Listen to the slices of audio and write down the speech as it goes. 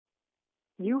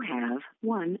You have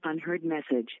one unheard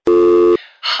message.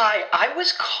 Hi, I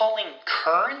was calling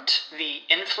Current, the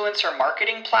influencer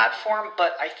marketing platform,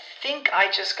 but I think I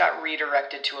just got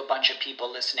redirected to a bunch of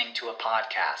people listening to a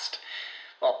podcast.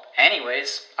 Well,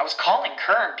 anyways, I was calling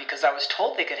Current because I was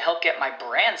told they could help get my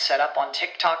brand set up on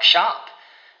TikTok Shop,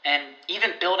 and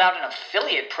even build out an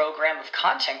affiliate program of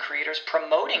content creators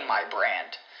promoting my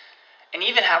brand, and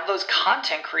even have those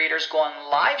content creators go on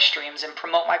live streams and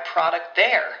promote my product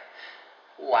there.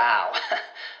 Wow,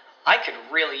 I could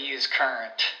really use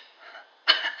Current.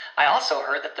 I also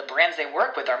heard that the brands they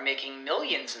work with are making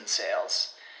millions in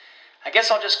sales. I guess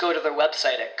I'll just go to their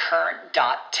website at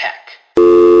current.tech.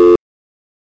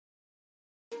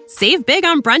 Save big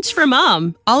on brunch for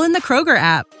mom, all in the Kroger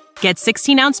app. Get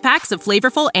 16-ounce packs of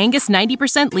flavorful Angus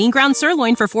 90% lean ground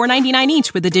sirloin for $4.99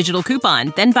 each with a digital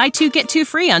coupon. Then buy 2, get 2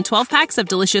 free on 12 packs of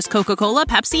delicious Coca-Cola,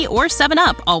 Pepsi, or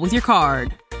 7-Up, all with your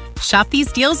card. Shop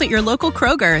these deals at your local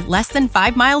Kroger, less than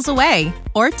 5 miles away.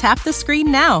 Or tap the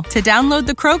screen now to download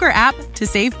the Kroger app to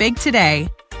save big today.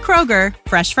 Kroger,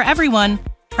 fresh for everyone.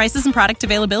 Prices and product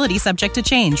availability subject to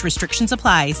change. Restrictions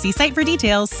apply. See site for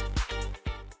details.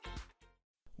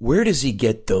 Where does he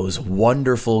get those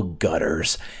wonderful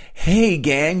gutters? Hey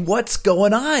gang, what's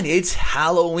going on? It's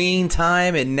Halloween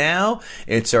time, and now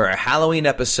it's our Halloween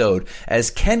episode as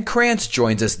Ken Krantz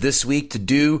joins us this week to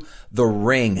do The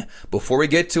Ring. Before we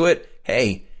get to it,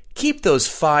 hey, keep those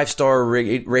 5-star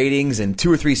ratings and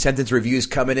 2 or 3 sentence reviews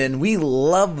coming in. We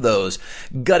love those.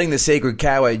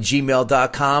 Guttingthesacredcow at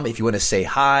gmail.com if you want to say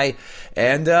hi,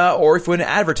 and or if you want to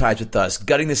advertise with us,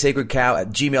 guttingthesacredcow at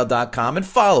gmail.com, and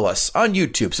follow us on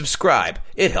YouTube. Subscribe.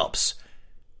 It helps.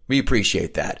 We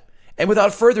appreciate that. And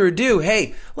without further ado,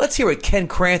 hey, let's hear what Ken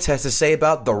Krantz has to say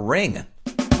about The Ring.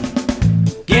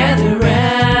 Gather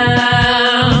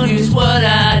round, here's what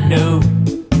I know.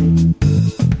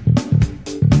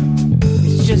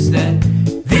 It's just that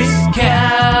this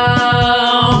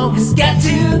cow has got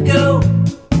to go.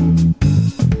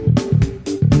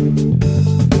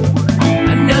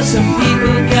 I know some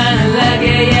people kinda like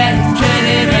it, yeah, it's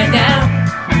trending right now.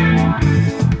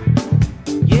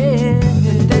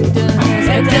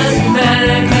 That doesn't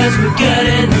matter, 'cause we're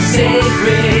gutting the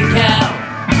sacred cow.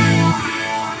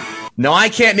 No, I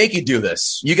can't make you do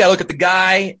this. You got to look at the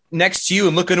guy next to you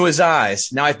and look into his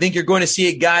eyes. Now, I think you're going to see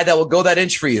a guy that will go that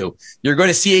inch for you. You're going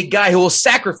to see a guy who will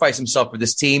sacrifice himself for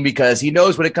this team because he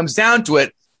knows when it comes down to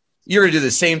it, you're going to do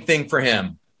the same thing for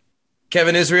him.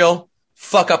 Kevin Israel,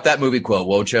 fuck up that movie quote,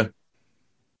 won't you?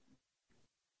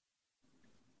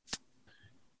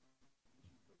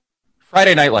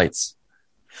 Friday Night Lights.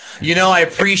 You know, I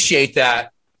appreciate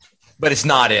that, but it's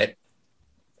not it.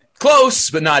 Close,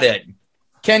 but not it.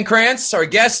 Ken Krantz, our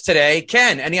guest today.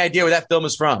 Ken, any idea where that film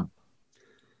is from?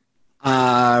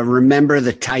 Remember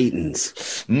the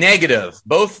Titans. Negative.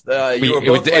 Both.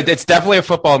 It's definitely a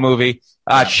football movie.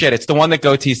 It's the one that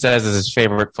Goatee says is his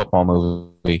favorite football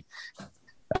movie.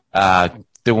 The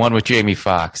one with Jamie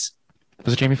Foxx.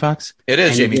 Was it Jamie Foxx? It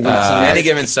is Jamie Foxx. Any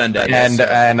Given Sunday.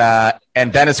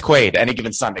 And Dennis Quaid. Any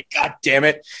Given Sunday. God damn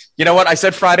it! You know what? I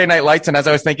said Friday Night Lights, and as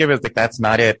I was thinking, I was like, that's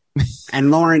not it. And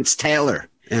Lawrence Taylor.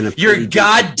 You're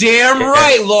goddamn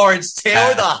right, Lawrence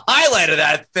Taylor, the highlight of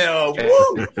that film.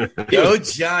 Woo! Go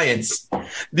Giants.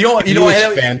 He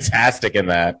was fantastic in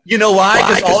that. You know why?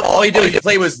 Because all he did was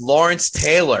play was Lawrence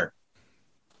Taylor.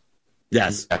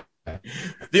 Yes.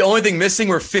 The only thing missing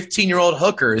were 15-year-old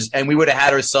hookers, and we would have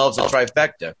had ourselves a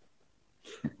trifecta.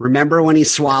 Remember when he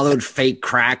swallowed fake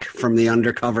crack from the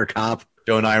undercover cop?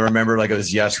 Don't I remember like it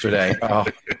was yesterday? Oh.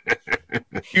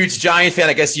 Huge Giant fan.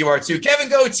 I guess you are too. Kevin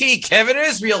Goatee, Kevin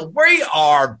Israel. We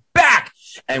are back.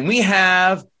 And we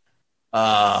have,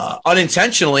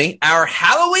 unintentionally, our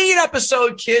Halloween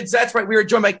episode, kids. That's right. We were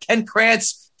joined by Ken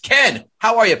Krantz. Ken,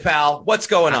 how are you, pal? What's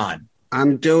going on?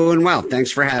 I'm doing well.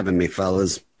 Thanks for having me,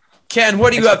 fellas. Ken,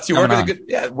 what are you up to?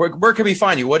 Where can we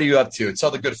find you? What are you up to? Tell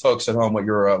the good folks at home what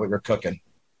you're cooking.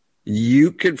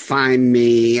 You could find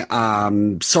me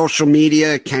social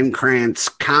media, Ken Krantz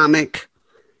Comic,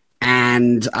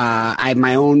 and I have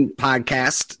my own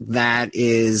podcast that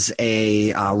is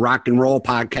a rock and roll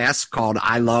podcast called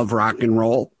I Love Rock and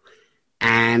Roll,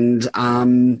 and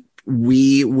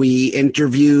we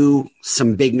interview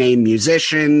some big name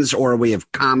musicians, or we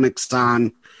have comics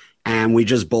on, and we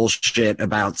just bullshit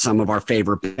about some of our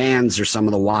favorite bands or some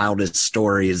of the wildest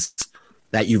stories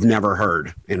that you've never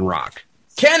heard in rock.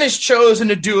 Ken has chosen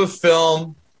to do a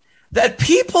film that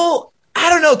people,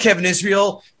 I don't know, Kevin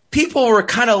Israel, people were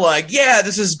kind of like, yeah,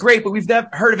 this is great, but we've never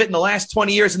heard of it in the last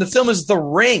 20 years. And the film is The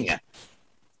Ring.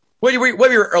 What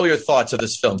are your earlier thoughts of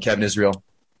this film, Kevin Israel?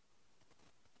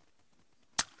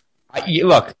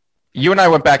 Look, You and I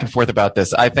went back and forth about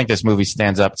this. I think this movie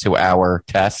stands up to our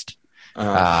test.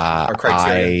 Our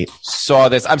criteria. I saw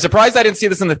this. I'm surprised I didn't see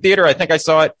this in the theater. I think I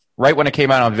saw it right when it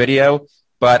came out on video.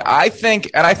 But I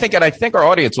think our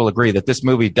audience will agree that this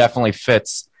movie definitely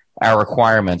fits our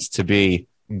requirements to be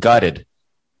gutted.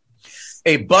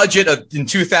 A budget of, in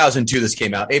 2002, this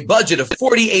came out, a budget of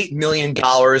 $48 million,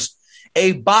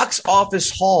 a box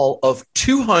office haul of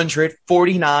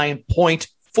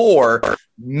 $249.4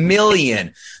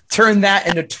 million. Turn that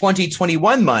into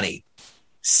 2021 money.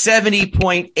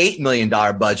 $70.8 million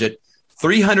budget,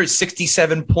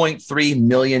 $367.3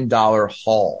 million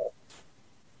haul.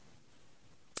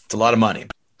 It's a lot of money.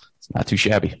 It's not too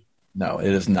shabby. No,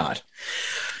 it is not.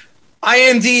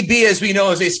 IMDb, as we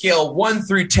know, is a scale of 1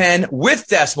 through 10 with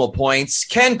decimal points.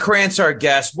 Ken Krantz, our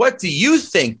guest, what do you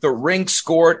think The Ring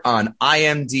scored on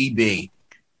IMDb?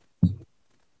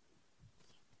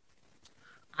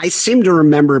 I seem to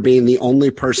remember being the only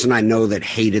person I know that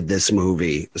hated this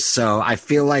movie. So I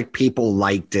feel like people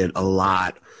liked it a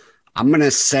lot. I'm going to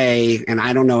say, and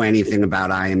I don't know anything about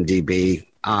IMDb.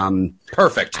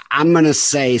 Perfect. I'm going to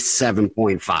say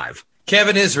 7.5.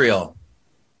 Kevin Israel.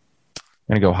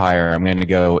 I'm going to go higher. I'm going to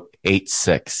go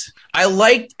 8.6. I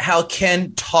liked how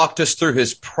Ken talked us through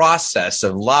his process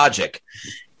of logic,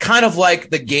 kind of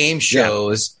like the game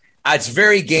shows. Yeah. It's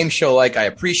very game show-like. I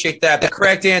appreciate that. The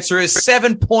correct answer is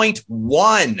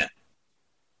 7.1.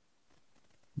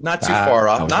 Not too far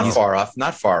off. Not far off.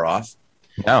 Not far off.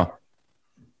 No.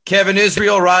 Kevin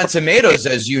Israel, Rotten Tomatoes,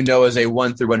 as you know, is a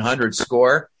 1 through 100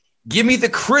 score. Give me the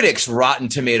critics' Rotten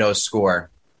Tomatoes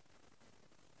score.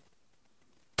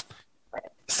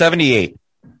 78.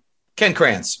 Ken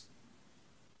Krantz.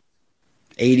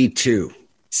 82.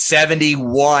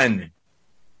 71.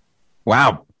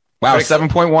 Wow.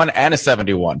 7.1 and a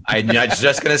 71. I was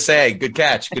just going to say, good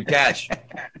catch. Good catch.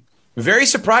 Very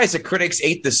surprised that critics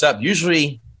ate this up.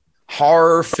 Usually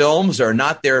horror films are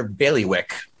not their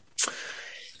bailiwick.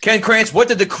 Ken Krantz, what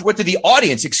did the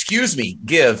audience,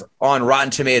 give on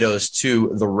Rotten Tomatoes to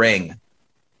The Ring?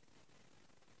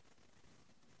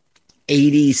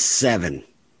 87.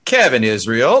 Kevin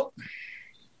Israel.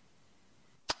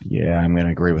 Yeah, I'm going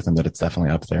to agree with him that it's definitely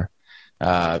up there.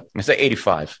 I'm going to say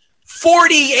 85.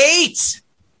 48.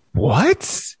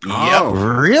 What? Yep.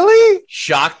 Really?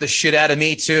 Shocked the shit out of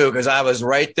me, too, because I was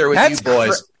right there with you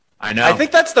boys. I know. I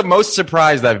think that's the most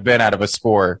surprised I've been out of a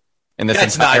score in this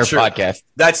entire podcast.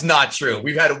 That's not true.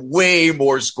 We've had way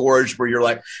more scores where you're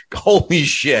like, holy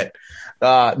shit.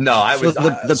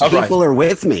 The people are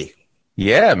with me.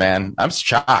 Yeah, man. I'm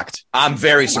shocked. I'm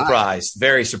very surprised.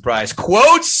 Very surprised.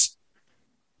 Quotes?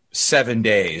 7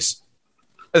 days.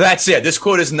 That's it. This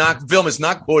film is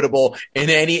not quotable in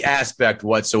any aspect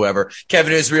whatsoever.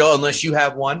 Kevin Israel, unless you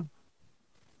have one.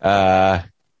 When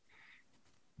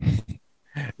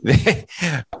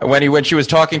she was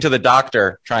talking to the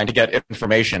doctor trying to get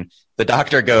information, the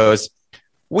doctor goes,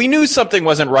 "We knew something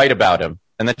wasn't right about him,"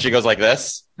 and then she goes like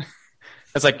this.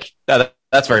 It's like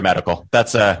that's very medical.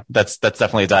 That's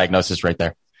definitely a diagnosis right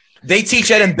there. They teach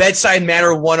that in Bedside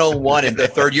Manner 101 in the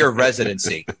third year of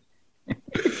residency.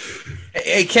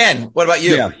 Hey, Ken, what about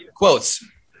you? Yeah. Quotes.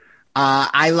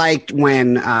 I liked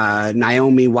when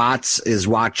Naomi Watts is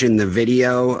watching the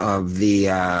video of the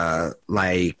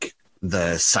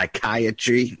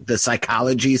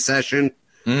psychology session.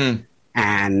 Mm.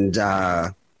 And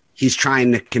he's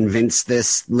trying to convince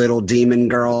this little demon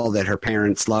girl that her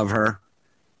parents love her.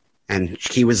 And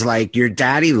he was like, "Your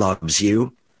daddy loves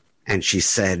you." And she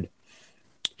said,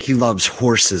 "He loves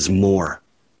horses more."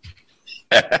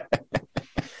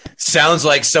 Sounds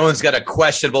like someone's got a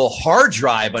questionable hard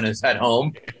drive on his at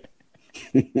home.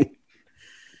 No,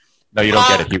 you don't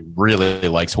get it. He really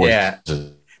likes horses. Yeah.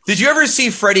 Did you ever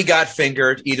see Freddy Got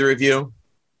Fingered, either of you?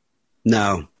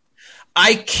 No.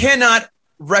 I cannot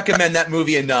recommend that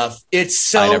movie enough. It's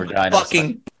so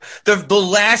fucking... The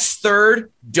last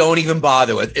third, don't even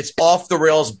bother with. It's off the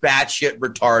rails, batshit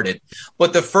retarded.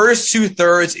 But the first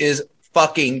 2/3 is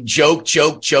fucking joke.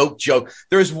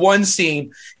 There's one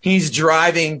scene, he's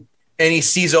driving and he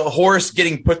sees a horse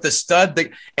getting put the stud,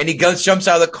 and he jumps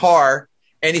out of the car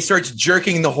and he starts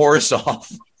jerking the horse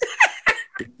off.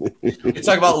 It's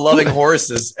talking about loving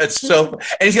horses. It's so, and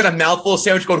he's got a mouthful of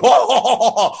sandwich going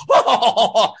while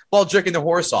jerking the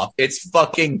horse off. It's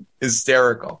fucking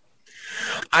hysterical.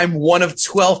 I'm one of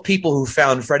 12 people who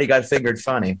found Freddy Got Fingered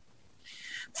funny.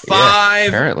 5.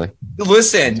 Apparently.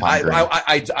 Listen,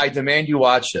 I demand you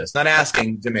watch this. Not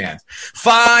asking, demand.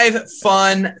 5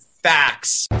 fun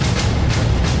facts.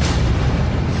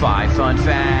 5 fun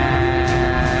facts.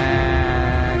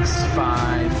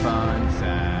 5 fun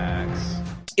facts.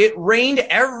 It rained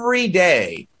every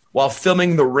day while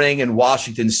filming The Ring in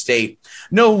Washington State.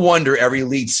 No wonder every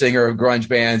lead singer of grunge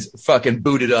bands fucking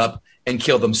booted up and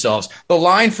killed themselves. The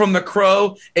line from The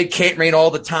Crow, "It can't rain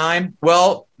all the time."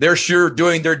 Well, they're sure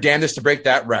doing their damnedest to break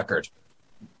that record.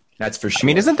 That's for sure. I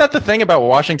mean, isn't that the thing about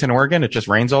Washington, Oregon? It just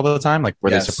rains all the time. Like, were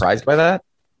they surprised by that?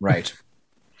 Right.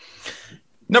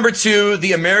 Number 2,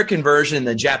 the American version and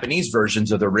the Japanese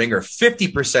versions of The Ring are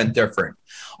 50% different.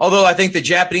 Although I think the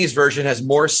Japanese version has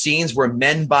more scenes where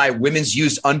men buy women's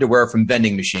used underwear from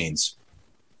vending machines.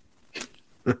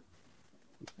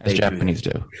 As Japanese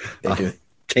do. They do.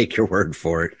 Take your word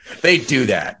for it. They do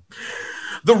that.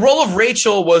 The role of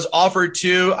Rachel was offered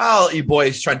to, I'll let you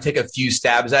boys try to take a few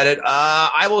stabs at it.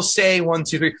 I will say 1,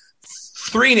 2,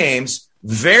 3 names.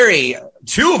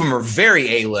 2 of them are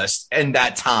very A-list in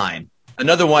that time.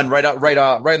 Another one right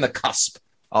on the cusp,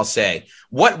 I'll say.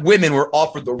 What women were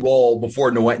offered the role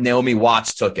before Naomi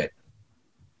Watts took it?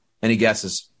 Any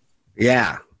guesses?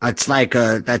 Yeah. It's like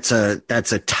that's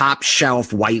a top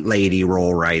shelf white lady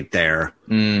role right there.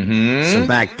 Mm-hmm. So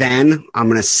back then, I'm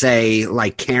going to say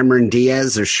like Cameron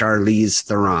Diaz or Charlize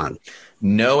Theron.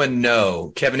 No and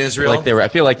no. Kevin Israel? I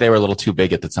feel like they were a little too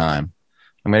big at the time.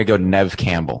 I'm going to go Neve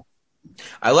Campbell.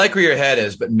 I like where your head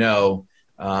is, but no.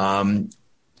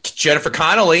 Jennifer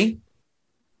Connelly.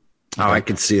 Oh, I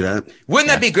could see that. Wouldn't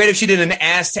that be great if she did an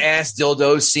ass-to-ass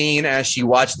dildo scene as she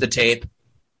watched the tape?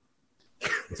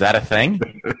 Is that a thing?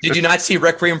 Did you not see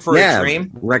Requiem for a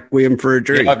Dream? Requiem for a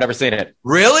Dream. No, I've never seen it.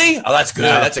 Really? Oh, that's good.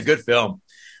 No. That's a good film.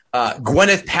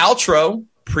 Gwyneth Paltrow,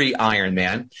 pre-Iron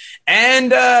Man,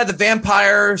 and the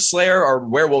vampire slayer or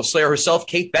werewolf slayer herself,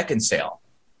 Kate Beckinsale.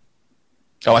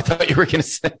 Oh, I thought you were going to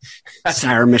say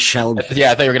Sarah Michelle.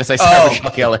 Yeah, I thought you were going to say Sarah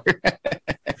Michelle Gellar.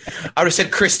 I would have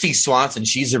said Christy Swanson.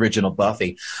 She's the original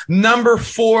Buffy. Number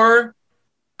 4,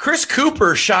 Chris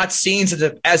Cooper shot scenes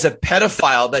as a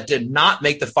pedophile that did not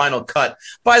make the final cut.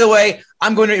 By the way,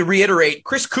 I'm going to reiterate,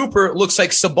 Chris Cooper looks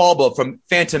like Sebulba from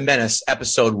Phantom Menace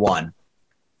Episode 1.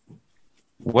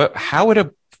 What? How would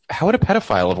a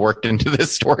pedophile have worked into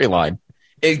this storyline?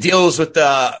 It deals with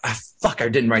the I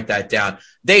didn't write that down.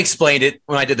 They explained it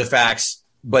when I did the facts,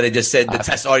 but it just said the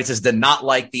test audiences did not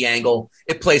like the angle.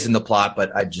 It plays in the plot,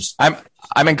 but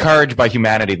I'm encouraged by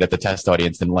humanity that the test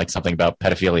audience didn't like something about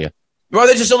pedophilia. Well,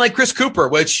 they just don't like Chris Cooper,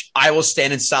 which I will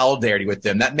stand in solidarity with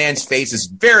them. That man's face is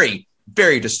very,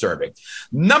 very disturbing.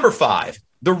 Number 5,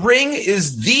 The Ring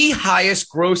is the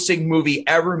highest grossing movie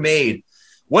ever made.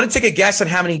 Want to take a guess on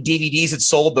how many DVDs it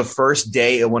sold the first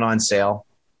day it went on sale?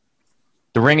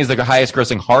 The Ring is the highest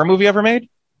grossing horror movie ever made?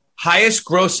 Highest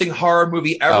grossing horror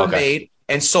movie ever made,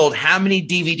 and sold how many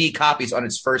DVD copies on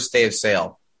its first day of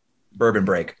sale? Bourbon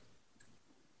break.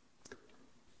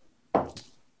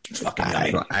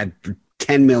 Fucking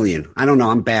 10 million. I don't know.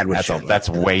 I'm bad with that's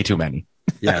way too many.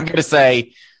 Yeah. I'm going to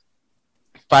say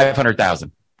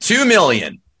 500,000. 2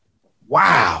 million.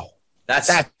 Wow. That's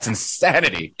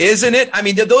insanity. Isn't it? I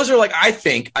mean, those are like,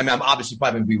 I'm obviously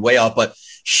probably going to be way off, but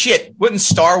shit, wouldn't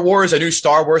a new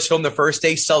Star Wars film the first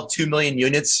day sell 2 million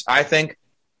units, I think?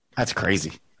 That's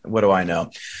crazy. What do I know?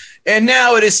 And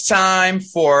now it is time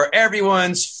for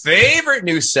everyone's favorite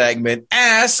new segment,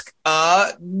 Ask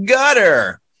a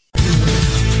Gutter.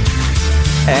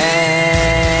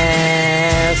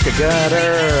 Ask a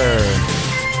Gutter.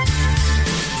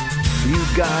 You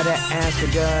gotta ask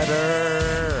a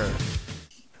gutter.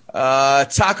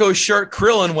 Taco Shirt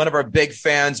Krillin, one of our big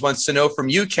fans, wants to know from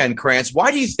you, Ken Krantz,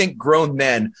 why do you think grown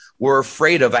men were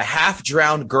afraid of a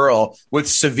half-drowned girl with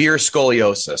severe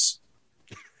scoliosis?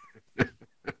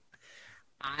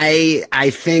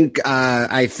 I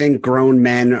think grown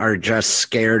men are just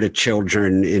scared of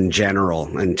children in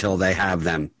general until they have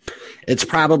them. It's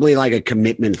probably like a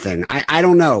commitment thing. I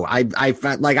don't know. I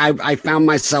found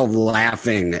myself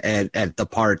laughing at the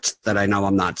parts that I know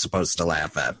I'm not supposed to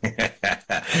laugh at.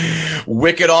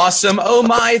 Wicked awesome. Oh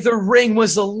my, The Ring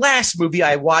was the last movie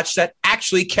I watched that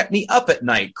actually kept me up at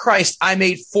night. Christ, I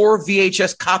made 4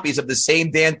 VHS copies of the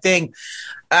same damn thing.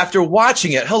 After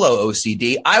watching it, hello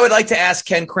OCD, I would like to ask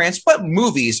Ken Krantz, what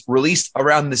movies released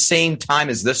around the same time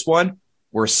as this one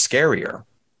were scarier?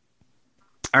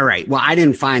 All right. Well, I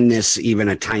didn't find this even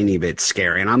a tiny bit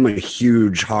scary, and I'm a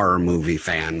huge horror movie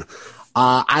fan.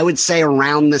 I would say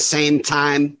around the same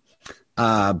time,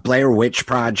 Blair Witch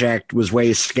Project was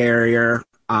way scarier.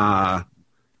 The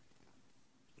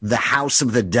House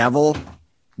of the Devil,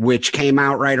 which came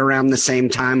out right around the same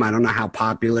time. I don't know how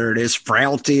popular it is.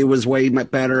 Frailty was way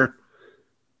better.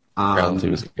 Frailty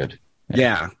was good.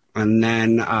 Yeah. And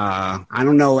then, I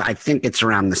don't know. I think it's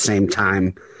around the same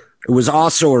time. It was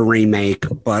also a remake,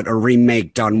 but a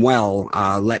remake done well,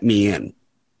 Let Me In.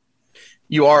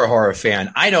 You are a horror fan.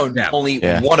 I know only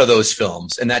Yeah. one of those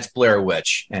films, and that's Blair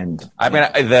Witch. And I mean,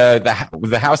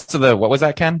 the House of the, what was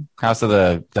that, Ken? House of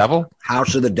the Devil?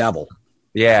 House of the Devil.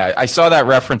 Yeah, I saw that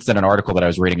referenced in an article that I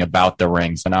was reading about The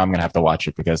Ring, so now I'm going to have to watch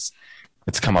it because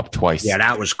it's come up twice. Yeah,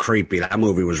 that was creepy. That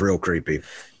movie was real creepy.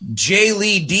 J.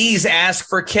 Lee D's asked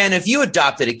for Ken, if you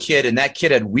adopted a kid and that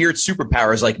kid had weird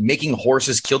superpowers like making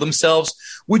horses kill themselves,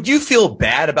 would you feel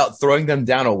bad about throwing them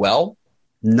down a well?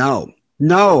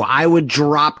 No, I would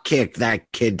drop kick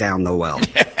that kid down the well.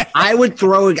 I would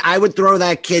throw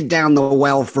that kid down the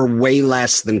well for way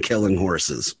less than killing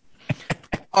horses.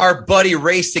 Our buddy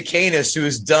Ray Stacanis, who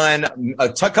has done a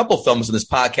couple films in this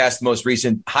podcast, the most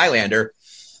recent Highlander,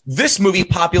 this movie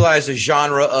popularized a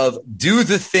genre of do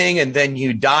the thing and then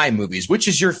you die movies. Which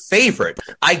is your favorite?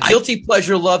 I guilty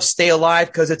pleasure love Stay Alive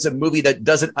because it's a movie that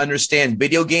doesn't understand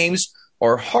video games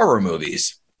or horror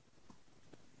movies.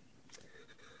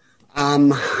 I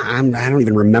don't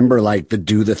even remember like the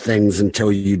do the things until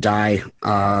you die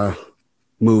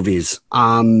movies.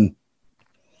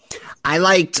 I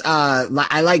liked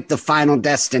the Final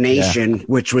Destination,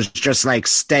 which was just like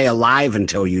stay alive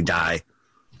until you die.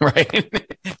 Right?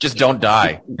 Just don't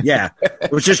die. Yeah.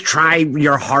 It was just try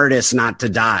your hardest not to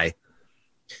die,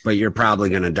 but you're probably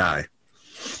going to die.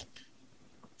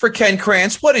 For Ken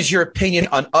Krantz, what is your opinion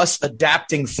on us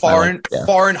adapting foreign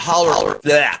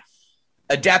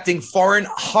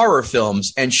horror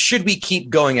films, and should we keep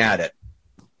going at it?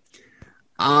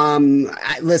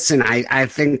 Listen, I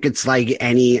think it's like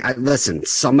listen,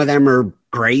 some of them are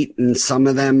great and some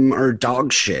of them are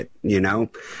dog shit, you know?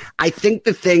 I think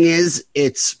the thing is,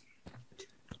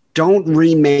 don't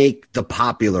remake the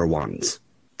popular ones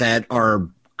that are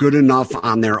good enough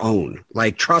on their own.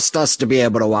 Like, trust us to be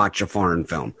able to watch a foreign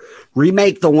film.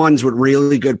 Remake the ones with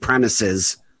really good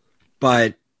premises,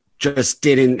 but just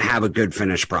didn't have a good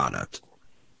finished product.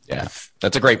 Yeah,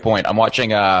 that's a great point. I'm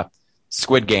watching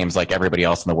Squid Games like everybody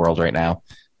else in the world right now,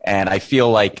 and I feel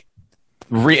like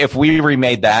if we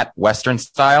remade that Western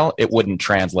style, it wouldn't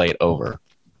translate over.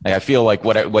 Like, I feel like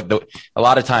a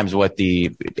lot of times what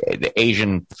the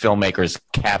Asian filmmakers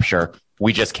capture,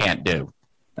 we just can't do,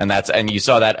 and you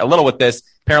saw that a little with this.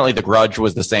 Apparently, The Grudge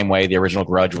was the same way. The original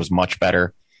Grudge was much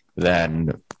better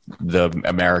than the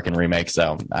American remake.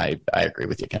 So I agree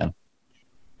with you, Ken.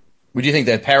 Would you think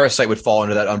that Parasite would fall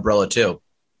under that umbrella too?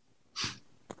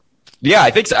 Yeah,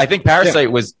 I think so. I think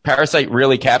Parasite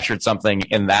really captured something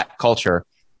in that culture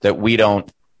that we don't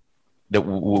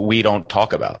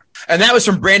talk about. And that was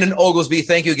from Brandon Oglesby.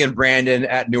 Thank you again, Brandon,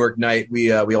 at Newark Night.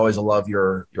 We always love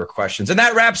your questions. And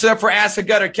that wraps it up for Ask the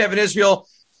Gutter. Kevin Israel,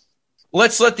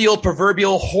 let's let the old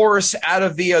proverbial horse out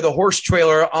of the horse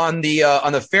trailer on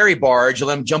the ferry barge and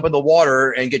let him jump in the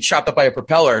water and get chopped up by a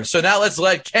propeller. So now let's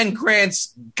let Ken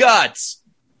Krantz guts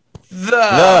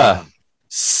the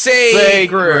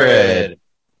sacred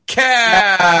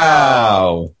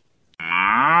cow.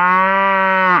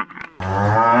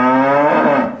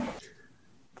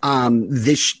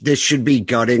 This should be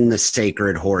gutting the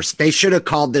sacred horse. They should have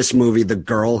called this movie The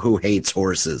Girl Who Hates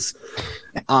Horses.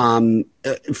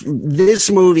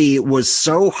 This movie was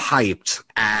so hyped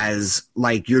as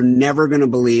like, you're never going to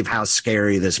believe how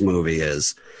scary this movie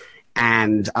is.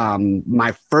 And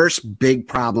my first big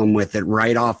problem with it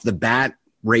right off the bat,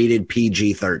 rated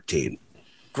PG-13.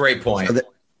 Great point. So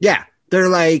they're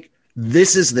like,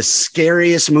 this is the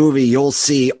scariest movie you'll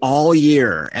see all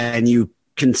year, and you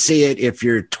can see it if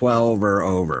you're 12 or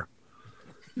over.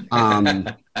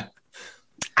 I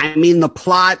mean, the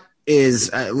plot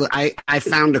is I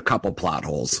found a couple plot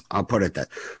holes. I'll put it that.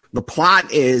 The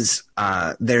plot is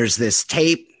there's this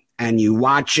tape, and you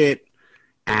watch it,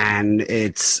 and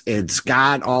it's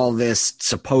got all this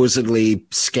supposedly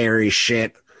scary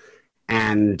shit.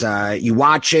 And you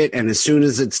watch it, and as soon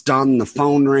as it's done, the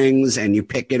phone rings, and you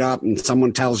pick it up, and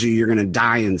someone tells you you're going to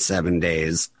die in 7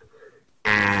 days.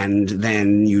 And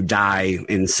then you die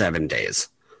in 7 days.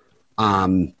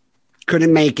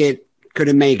 Couldn't make it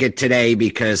today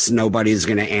because nobody's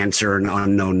going to answer an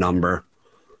unknown number.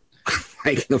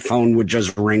 Like, the phone would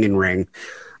just ring and ring.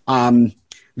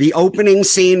 The opening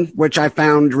scene, which I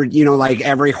found, like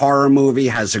every horror movie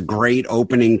has a great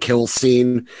opening kill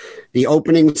scene. The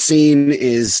opening scene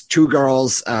is two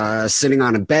girls sitting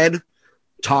on a bed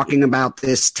talking about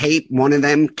this tape. One of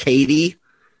them, Katie,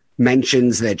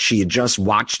 mentions that she had just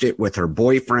watched it with her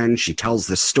boyfriend. She tells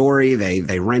the story.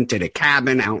 They rented a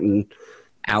cabin out in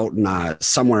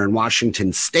somewhere in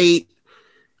Washington State,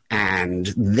 and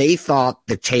they thought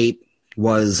the tape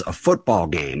was a football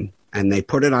game, and they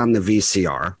put it on the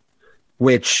VCR,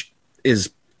 which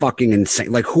is fucking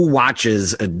insane. Like, who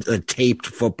watches a taped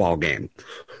football game?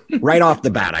 Right off the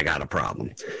bat, I got a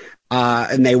problem.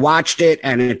 And they watched it,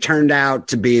 and it turned out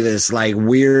to be this like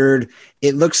weird.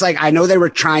 It looks like, I know they were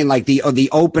trying like the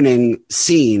opening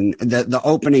scene, the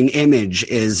opening image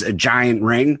is a giant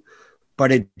ring,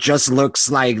 but it just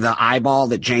looks like the eyeball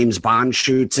that James Bond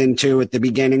shoots into at the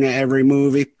beginning of every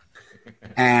movie.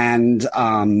 And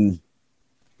the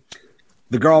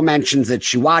girl mentions that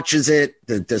she watches it,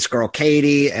 this girl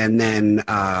Katie, and then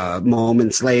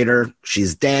moments later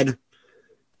she's dead.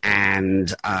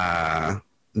 And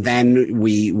then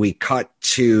we cut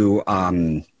to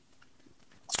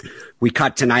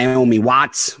Naomi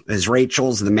Watts as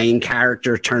Rachel's the main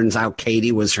character. Turns out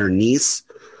Katie was her niece.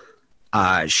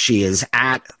 She is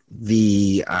at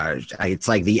the it's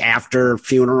like the after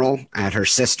funeral at her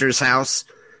sister's house,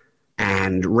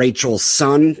 and Rachel's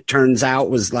son turns out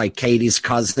was like Katie's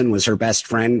cousin, was her best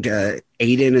friend.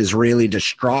 Aiden is really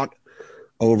distraught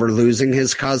over losing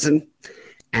his cousin.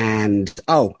 And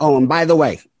and by the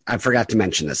way, I forgot to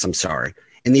mention this. I'm sorry.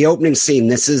 In the opening scene,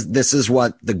 this is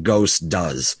what the ghost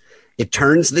does. It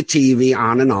turns the TV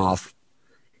on and off.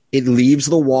 It leaves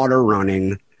the water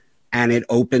running, and it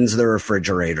opens the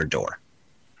refrigerator door.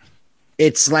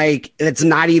 It's like, it's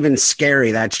not even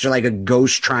scary. That's just like a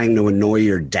ghost trying to annoy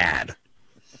your dad.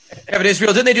 Evan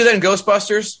Israel, didn't they do that in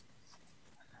Ghostbusters?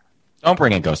 Don't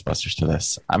bring in Ghostbusters to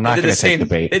this. I'm not going to take the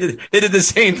bait. They did the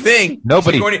same thing.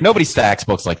 Nobody stacks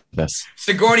books like this.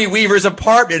 Sigourney Weaver's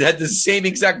apartment had the same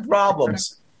exact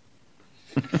problems.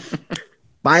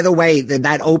 By the way,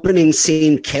 that opening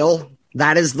scene kill,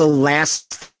 that is the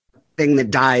last thing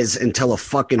that dies until a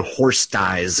fucking horse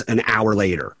dies an hour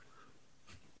later.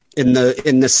 In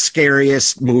the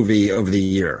scariest movie of the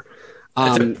year.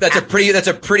 That's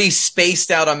a pretty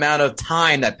spaced out amount of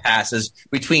time that passes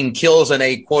between kills in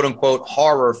a quote unquote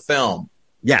horror film.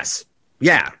 Yes.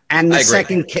 Yeah. And the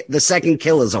second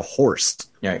kill is a horse.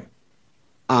 Right.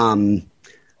 After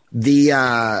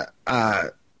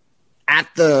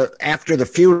the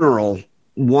funeral,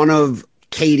 one of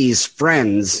Katie's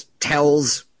friends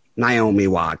tells Naomi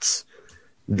Watts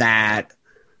that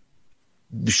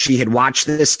she had watched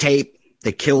this tape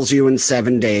that kills you in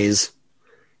 7 days.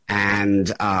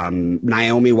 And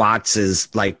Naomi Watts is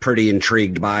like pretty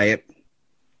intrigued by it.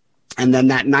 And then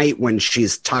that night when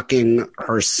she's tucking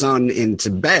her son into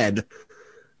bed,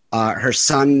 her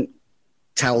son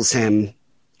tells her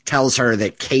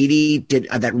that Katie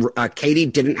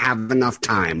didn't have enough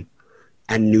time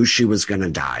and knew she was going to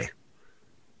die.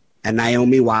 And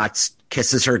Naomi Watts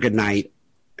kisses her goodnight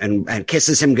and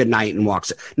kisses him goodnight and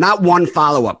walks. Not one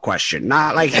follow-up question.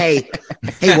 Not like, hey,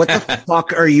 what the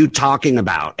fuck are you talking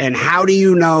about? And how do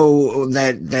you know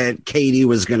that Katie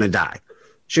was going to die?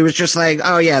 She was just like,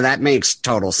 oh, yeah, that makes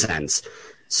total sense.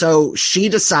 So she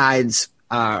decides,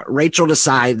 Rachel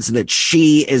decides that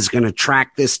she is going to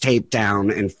track this tape down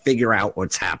and figure out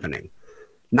what's happening.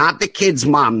 Not the kid's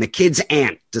mom. The kid's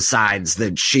aunt decides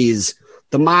that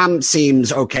the mom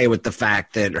seems okay with the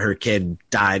fact that her kid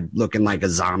died looking like a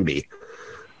zombie.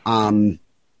 When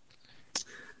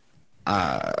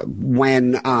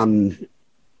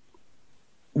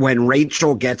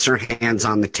Rachel gets her hands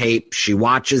on the tape, she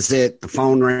watches it, the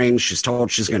phone rings, she's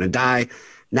told she's going to die.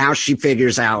 Now she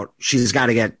figures out she's got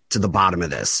to get to the bottom of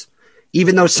this.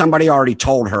 Even though somebody already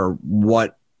told her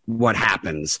what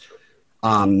happens.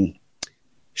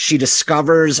 She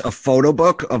discovers a photo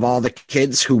book of all the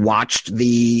kids who watched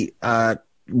the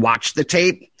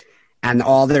tape, and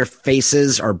all their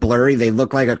faces are blurry. They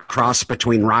look like a cross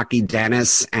between Rocky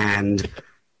Dennis and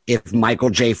if Michael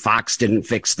J. Fox didn't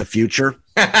fix the future.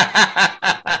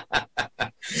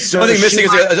 So the only thing missing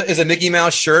is a Mickey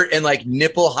Mouse shirt and like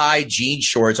nipple high jean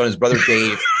shorts on his brother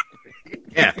Dave.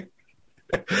 Yeah.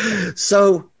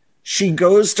 So she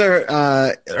goes to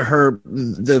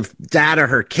the dad of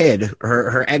her kid,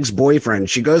 her ex-boyfriend.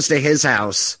 She goes to his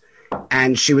house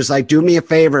and she was like, do me a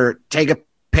favor, take a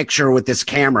picture with this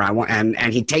camera.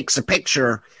 And he takes a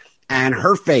picture and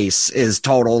her face is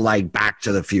total like Back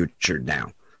to the Future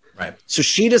now. Right. So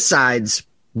she decides,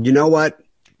 you know what?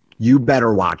 You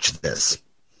better watch this.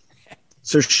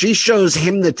 So she shows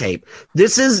him the tape.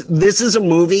 This is a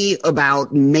movie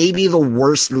about maybe the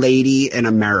worst lady in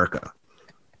America.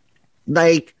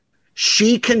 Like,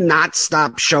 she cannot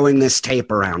stop showing this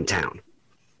tape around town.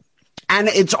 And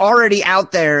it's already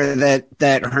out there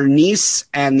that her niece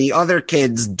and the other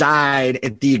kids died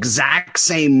at the exact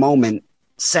same moment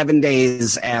 7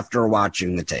 days after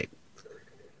watching the tape.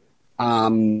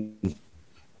 At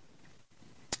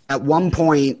one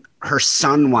point, her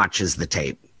son watches the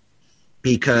tape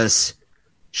because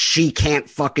she can't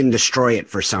fucking destroy it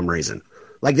for some reason.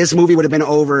 Like, this movie would have been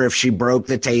over if she broke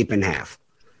the tape in half.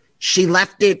 She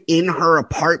left it in her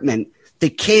apartment. The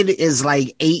kid is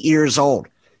like 8 years old.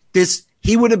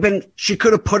 He would have been, she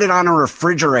could have put it on a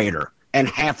refrigerator and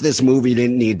half this movie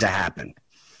didn't need to happen.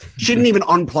 She didn't even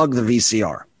unplug the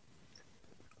VCR.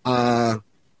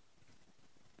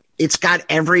 It's got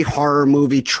every horror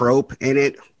movie trope in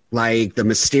it, like the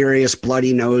mysterious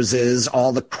bloody noses,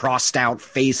 all the crossed out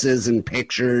faces and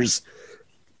pictures,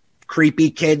 creepy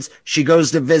kids. She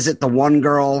goes to visit the one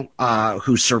girl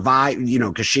who survived,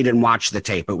 because she didn't watch the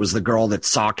tape. It was the girl that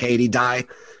saw Katie die.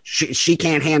 She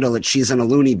can't handle it. She's in a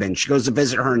loony bin. She goes to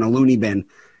visit her in a loony bin,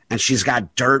 and she's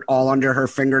got dirt all under her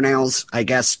fingernails, I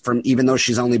guess, from even though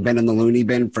she's only been in the loony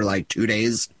bin for like 2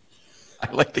 days.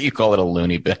 I like that you call it a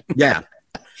loony bin. Yeah.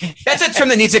 That's a term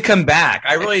that needs to come back.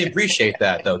 I really appreciate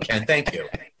that, though, Ken. Thank you.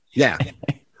 Yeah.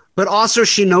 But also,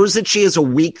 she knows that she has a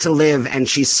week to live, and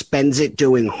she spends it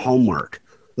doing homework.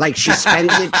 Like, she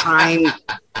spends it trying.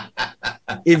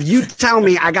 If you tell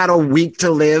me I got a week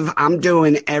to live, I'm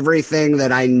doing everything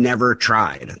that I never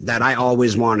tried, that I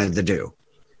always wanted to do.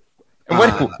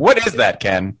 What is that,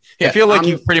 Ken? I feel like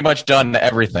you've pretty much done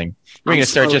everything. You're going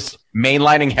to start just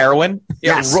mainlining heroin?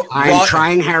 Yes, I'm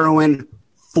trying heroin.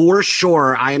 For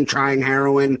sure, I am trying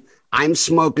heroin. I'm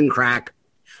smoking crack.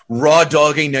 Raw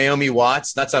dogging Naomi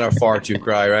Watts? That's not a far too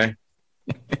cry, right?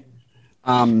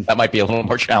 That might be a little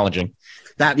more challenging.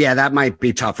 That might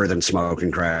be tougher than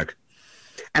smoking crack.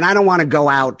 And I don't want to go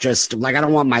out just like, I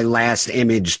don't want my last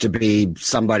image to be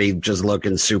somebody just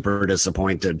looking super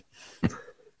disappointed.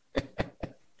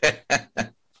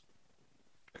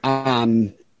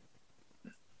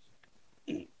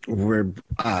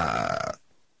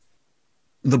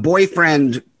 The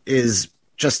boyfriend is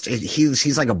just,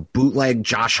 he's like a bootleg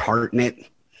Josh Hartnett.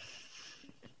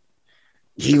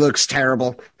 He looks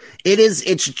terrible. She's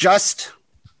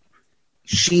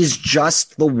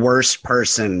just the worst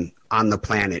person on the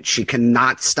planet. She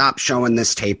cannot stop showing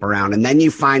this tape around. And then you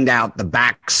find out the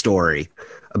backstory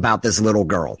about this little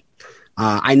girl.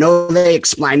 I know they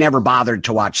explain, I never bothered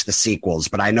to watch the sequels,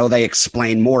 but I know they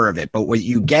explain more of it. But what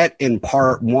you get in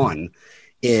part one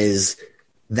is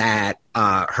that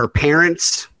her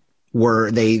parents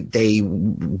they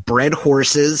bred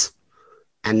horses,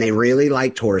 and they really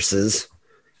liked horses.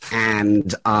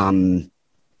 And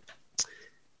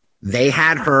they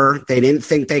had her. They didn't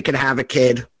think they could have a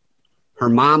kid. Her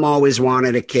mom always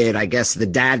wanted a kid. I guess the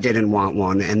dad didn't want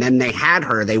one. And then they had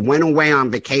her. They went away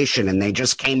on vacation, and they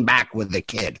just came back with the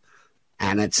kid.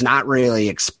 And it's not really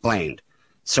explained.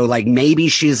 So, like, maybe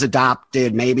she's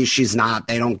adopted. Maybe she's not.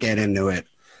 They don't get into it.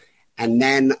 And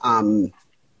then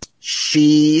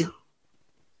she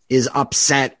is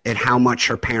upset at how much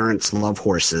her parents love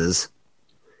horses.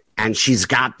 And she's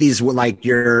got these,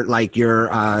 the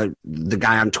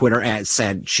guy on Twitter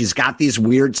said, she's got these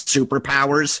weird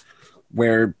superpowers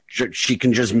where she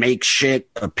can just make shit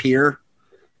appear.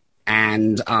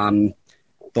 And the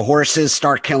horses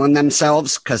start killing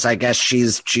themselves because I guess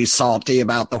she's salty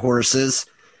about the horses.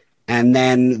 And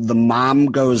then the mom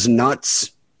goes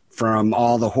nuts from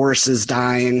all the horses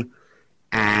dying.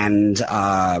 And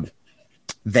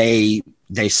they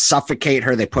suffocate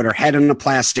her. They put her head in a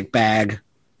plastic bag,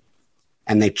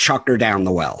 and they chuck her down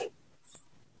the well.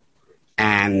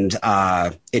 And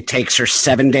it takes her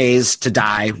 7 days to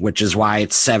die, which is why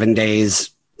it's 7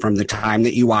 days from the time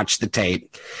that you watch the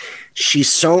tape.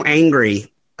 She's so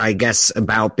angry, I guess,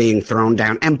 about being thrown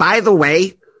down. And by the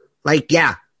way,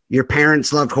 your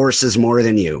parents loved horses more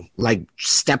than you. Like,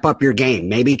 step up your game.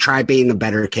 Maybe try being a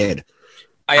better kid.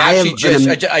 I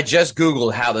just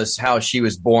Googled how she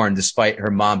was born despite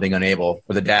her mom being unable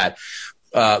with a dad.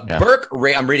 Burke,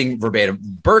 I'm reading verbatim.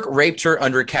 Burke raped her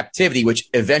under captivity, which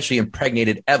eventually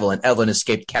impregnated Evelyn. Evelyn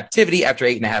escaped captivity after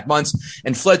 8.5 months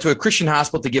and fled to a Christian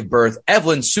hospital to give birth.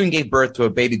 Evelyn soon gave birth to a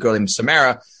baby girl named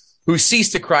Samara, who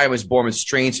ceased to cry and was born with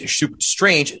strange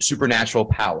supernatural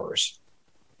powers.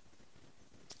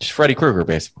 Just Freddy Krueger,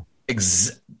 basically.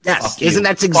 Yes,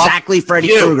 that's exactly Freddy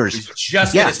Krueger's?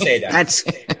 Just going to say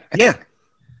that.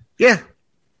 Yeah.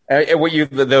 What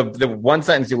the one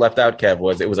sentence you left out, Kev,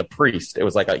 was it was a priest. It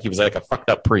was he was like a fucked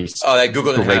up priest. Oh, that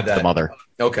Google didn't have that. The mother.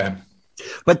 Okay,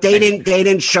 but they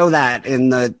didn't show that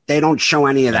they don't show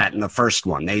any of that in the first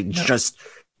one. They just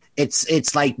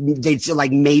it's like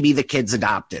maybe the kid's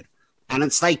adopted, and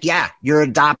it's like, yeah, you're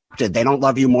adopted. They don't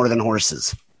love you more than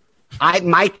horses.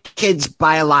 My kid's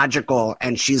biological,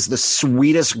 and she's the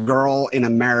sweetest girl in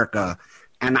America,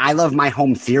 and I love my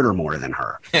home theater more than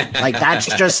her. Like, that's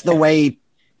just the way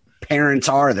parents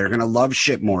are. They're going to love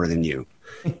shit more than you.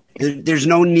 There's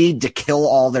no need to kill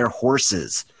all their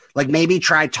horses. Like, maybe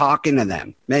try talking to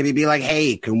them. Maybe be like,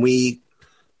 hey, can we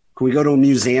go to a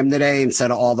museum today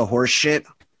instead of all the horse shit?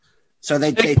 So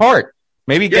they take part.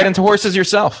 Maybe get into horses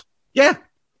yourself. Yeah.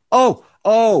 Oh,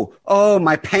 Oh,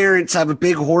 my parents have a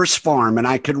big horse farm and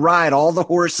I could ride all the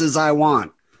horses I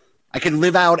want. I could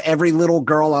live out every little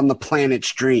girl on the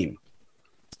planet's dream.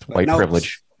 White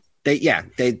privilege.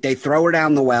 They throw her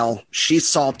down the well. She's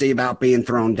salty about being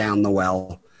thrown down the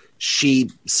well. She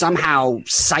somehow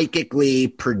psychically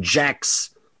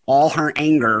projects all her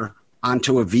anger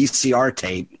onto a VCR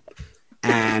tape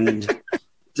and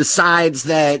decides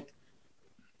that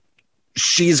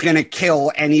she's going to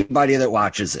kill anybody that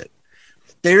watches it.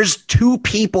 There's 2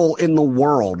 people in the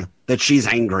world that she's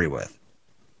angry with.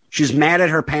 She's mad at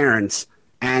her parents,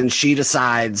 and she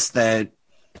decides that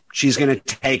she's going to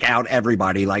take out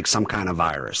everybody like some kind of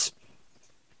virus.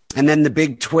 And then the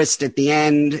big twist at the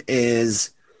end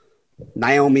is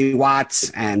Naomi Watts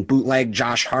and bootleg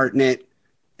Josh Hartnett.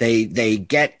 They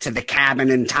get to the cabin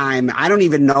in time. I don't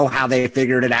even know how they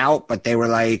figured it out, but they were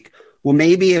like, well,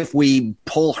 maybe if we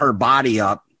pull her body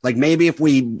up, like maybe if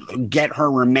we get her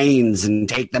remains and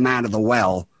take them out of the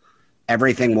well,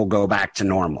 everything will go back to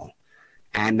normal.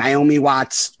 And Naomi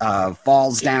Watts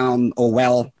falls down a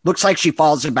well. Looks like she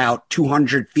falls about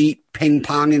 200 feet,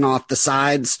 ping-ponging off the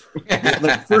sides.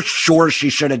 For sure she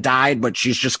should have died, but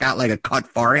she's just got like a cut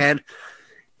forehead.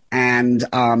 And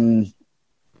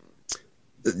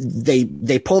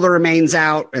they pull the remains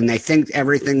out, and they think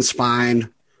everything's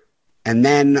fine. And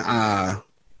then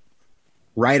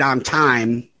right on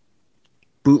time,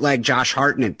 bootleg Josh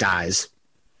Hartnett dies.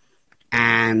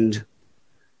 And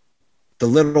the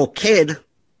little kid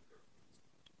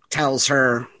tells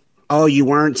her, oh, you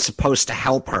weren't supposed to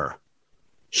help her.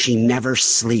 She never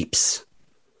sleeps.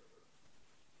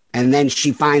 And then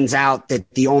she finds out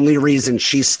that the only reason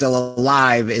she's still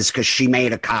alive is because she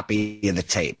made a copy of the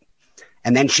tape.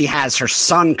 And then she has her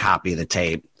son copy the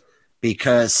tape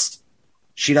because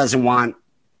she doesn't want,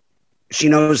 she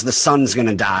knows the son's going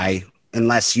to die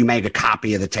unless you make a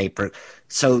copy of the tape.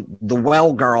 So the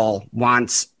well girl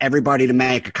wants everybody to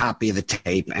make a copy of the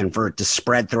tape and for it to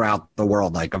spread throughout the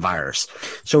world like a virus.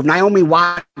 So if Naomi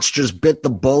Watts just bit the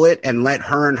bullet and let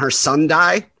her and her son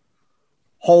die,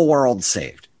 whole world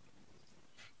saved.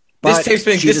 But this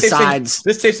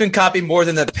tape's been copied more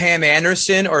than the Pam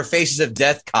Anderson or Faces of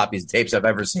Death copies of tapes I've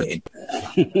ever seen.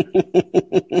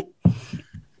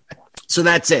 So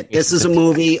that's it. This is a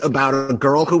movie about a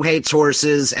girl who hates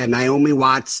horses and Naomi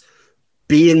Watts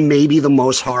being maybe the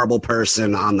most horrible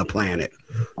person on the planet.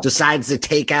 Decides to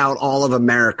take out all of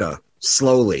America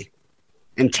slowly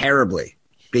and terribly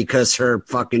because her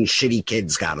fucking shitty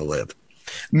kids got to live.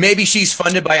 Maybe she's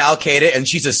funded by Al Qaeda and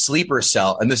she's a sleeper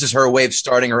cell, and this is her way of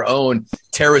starting her own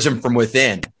terrorism from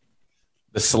within.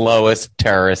 The slowest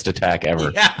terrorist attack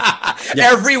ever. Yeah.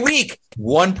 Every week,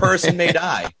 one person may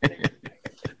die.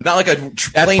 Not like a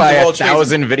That's by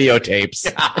 1,000 videotapes.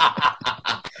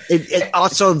 It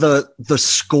also, the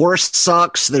score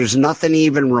sucks. There's nothing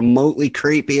even remotely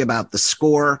creepy about the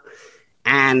score.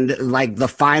 And like the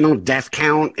final death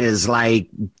count is like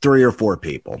 3 or 4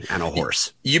 people and a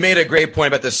horse. You made a great point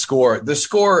about the score. The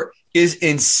score is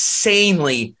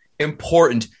insanely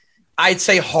important. I'd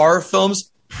say horror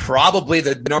films, probably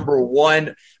the number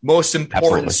one most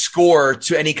important score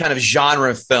to any kind of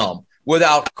genre film,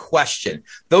 without question.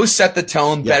 Those set the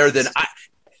tone better than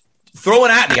throw it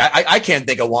at me. I can't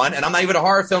think of one, and I'm not even a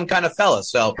horror film kind of fella.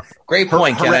 So great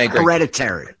point, Ken. I agree.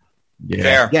 Hereditary.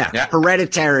 Yeah.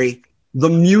 Hereditary. The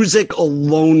music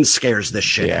alone scares the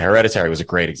shit. Yeah, Hereditary was a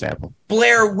great example.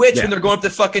 Blair Witch, when they're going up the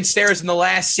fucking stairs in the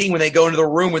last scene, when they go into the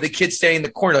room where the kid's standing in the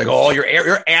corner, like, oh, your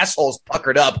asshole's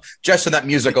puckered up just on that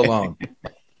music alone.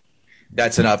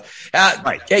 That's enough.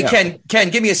 Hey, Ken,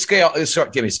 give me a scale.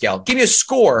 Give me a scale. Give me a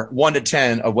score, 1 to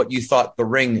 10, of what you thought The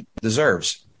Ring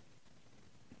deserves.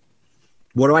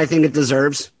 What do I think it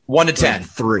deserves? 1 to 10.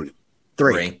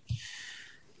 3.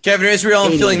 Kevin Israel,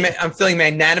 I'm feeling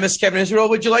magnanimous. Kevin Israel,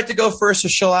 would you like to go first, or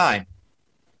shall I?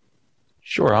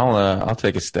 Sure, I'll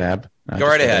take a stab. Go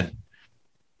right ahead.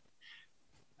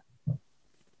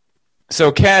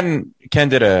 So Ken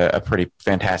did a pretty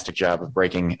fantastic job of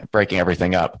breaking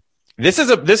everything up. This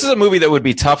is a movie that would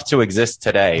be tough to exist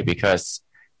today because,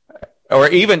 or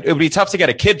even it would be tough to get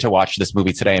a kid to watch this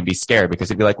movie today and be scared because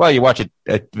it'd be like, well, you watch a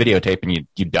videotape and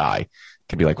you die.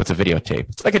 Could be like, what's a videotape?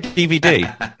 It's like a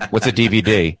DVD. What's a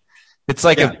DVD? It's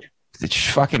like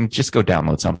fucking just go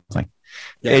download something.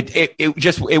 Yeah.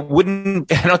 It wouldn't.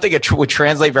 I don't think it would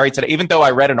translate very today. Even though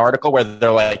I read an article where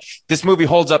they're like, this movie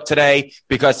holds up today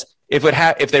because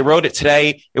if they wrote it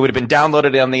today, it would have been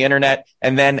downloaded on the internet,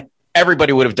 and then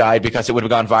everybody would have died because it would have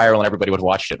gone viral and everybody would have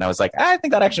watched it. And I was like, I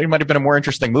think that actually might have been a more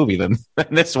interesting movie than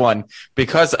this one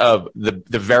because of the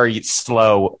very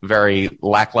slow, very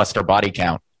lackluster body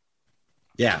count.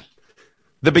 Yeah.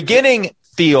 The beginning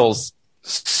feels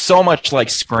so much like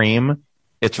Scream,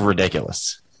 it's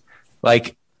ridiculous.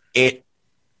 Like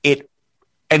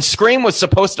and Scream was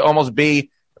supposed to almost be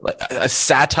a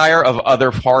satire of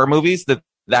other horror movies,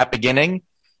 that beginning.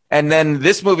 And then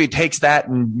this movie takes that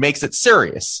and makes it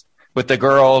serious with the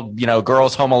girl,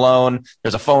 girl's home alone.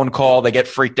 There's a phone call. They get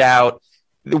freaked out.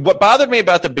 What bothered me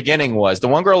about the beginning was the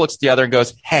one girl looks at the other and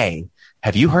goes, "Hey,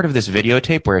 have you heard of this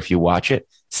videotape where if you watch it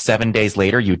 7 days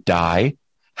later, you die?"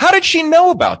 How did she know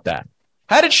about that?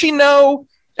 How did she know?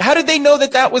 How did they know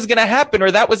that was going to happen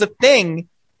or that was a thing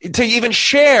to even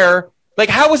share? Like,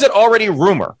 how was it already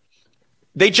rumor?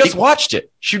 They just watched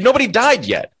it. Nobody died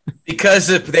yet. Because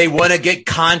if they want to get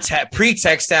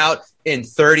pretext out in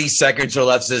 30 seconds or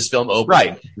less of this film open.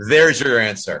 Right. There's your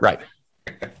answer. Right.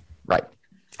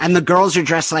 And the girls are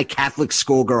dressed like Catholic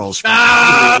schoolgirls. You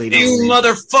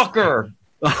motherfucker.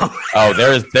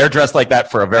 They're dressed like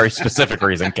that for a very specific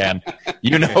reason, Ken.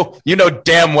 You know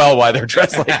damn well why they're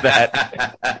dressed like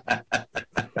that.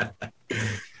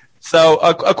 So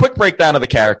a quick breakdown of the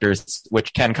characters,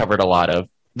 which Ken covered a lot of.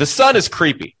 The son is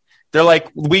creepy. They're like,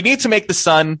 we need to make the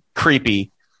son creepy.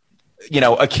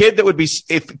 A kid that would be,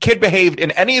 if a kid behaved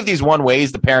in any of these one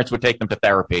ways, the parents would take them to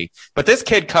therapy. But this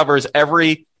kid covers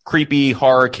every creepy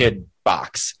horror kid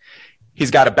box.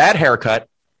 He's got a bad haircut.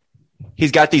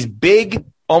 He's got these big,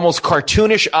 almost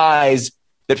cartoonish eyes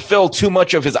that fill too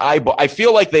much of his eyeball. I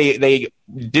feel like they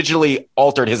digitally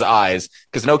altered his eyes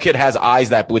because no kid has eyes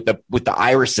that with the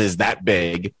irises that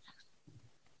big.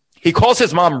 He calls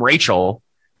his mom Rachel,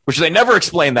 which they never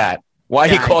explain that. Why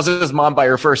he calls his mom by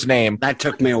her first name. That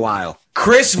took me a while.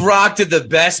 Chris Rock did the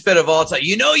best bit of all time.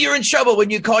 You're in trouble when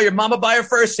you call your mama by her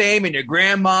first name and your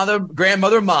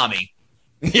grandmother mommy.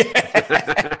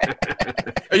 Yeah.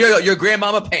 Or your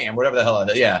grandmama Pam, whatever the hell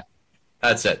it is. Yeah.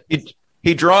 That's it.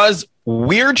 He draws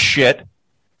weird shit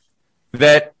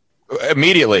that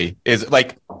immediately is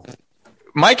like,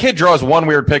 my kid draws one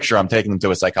weird picture, I'm taking them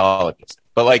to a psychologist.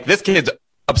 But like this kid's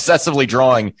obsessively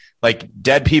drawing like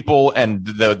dead people and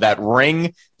that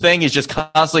ring thing. He's just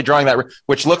constantly drawing that,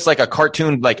 which looks like a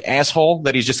cartoon like asshole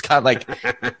that he's just kind of like,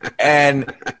 and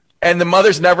the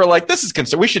mother's never like, this is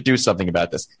concerned. We should do something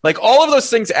about this. Like all of those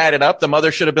things added up. The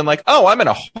mother should have been like, oh, I'm in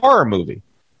a horror movie.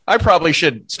 I probably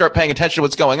should start paying attention to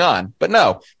what's going on. But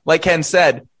no, like Ken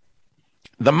said,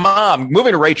 the mom,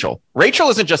 moving to Rachel. Rachel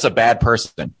isn't just a bad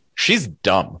person. She's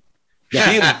dumb.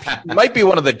 She might be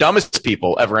one of the dumbest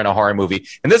people ever in a horror movie.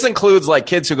 And this includes like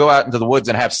kids who go out into the woods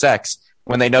and have sex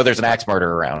when they know there's an axe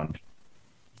murderer around.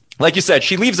 Like you said,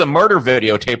 she leaves a murder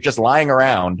videotape just lying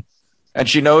around and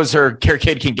she knows her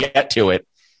kid can get to it.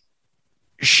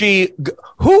 If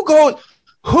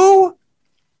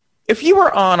you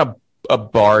were on a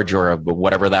barge or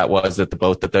whatever that was, that the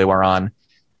boat that they were on,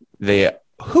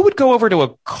 who would go over to a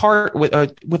cart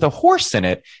with a horse in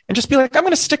it and just be like, I'm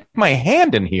going to stick my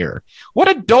hand in here? What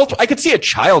adult? I could see a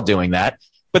child doing that,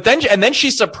 but then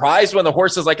she's surprised when the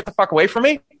horse is like, get the fuck away from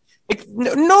me.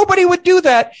 Nobody would do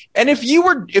that. And if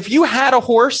you had a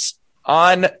horse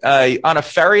on a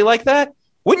ferry like that,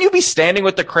 wouldn't you be standing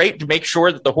with the crate to make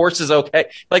sure that the horse is okay?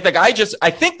 Like the guy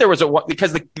I think there was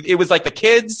because it was like the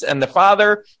kids and the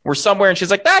father were somewhere and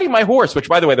she's like, Daddy, my horse, which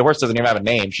by the way, the horse doesn't even have a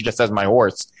name. She just says my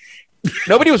horse.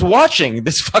 Nobody was watching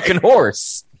this fucking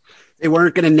horse. They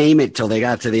weren't going to name it till they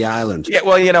got to the island. Yeah,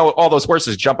 well, all those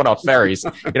horses jumping off ferries.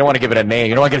 You don't want to give it a name.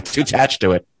 You don't want to get too attached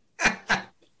to it.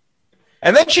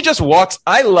 And then she just walks.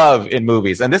 I love in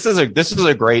movies, and this is a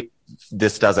great.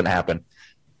 This doesn't happen.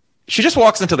 She just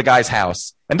walks into the guy's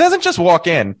house and doesn't just walk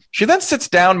in. She then sits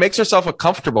down, makes herself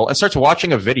comfortable, and starts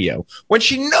watching a video when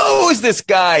she knows this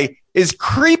guy is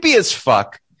creepy as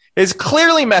fuck, is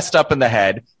clearly messed up in the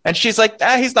head. And she's like,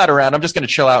 he's not around. I'm just going to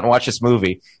chill out and watch this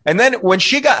movie. And then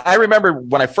I remember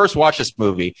when I first watched this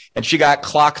movie and she got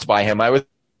clocked by him, I was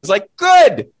like,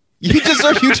 good. You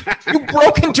deserve, you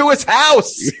broke into his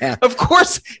house. Yeah. Of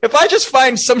course, if I just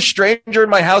find some stranger in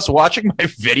my house watching my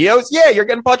videos, yeah, you're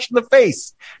getting punched in the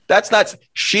face. That's not,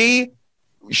 she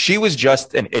was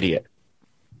just an idiot.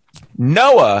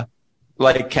 Noah,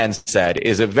 like Ken said,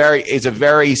 is a very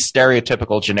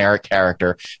stereotypical generic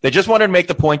character. They just wanted to make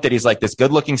the point that he's like this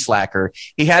good looking slacker.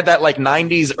 He had that like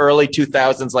 90s, early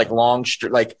 2000s, like long,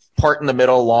 like part in the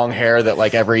middle, long hair that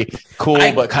like every cool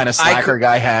but kind of slacker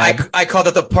guy had. I called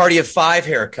it the Party of Five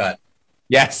haircut.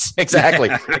 Yes, exactly.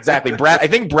 Exactly. I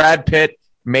think Brad Pitt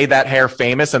made that hair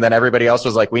famous and then everybody else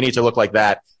was like, we need to look like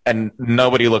that. And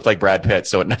nobody looked like Brad Pitt.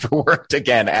 So it never worked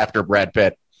again after Brad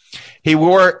Pitt. He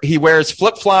wears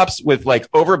flip-flops with like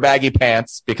over baggy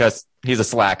pants because he's a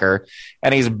slacker,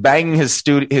 and he's banging his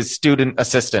student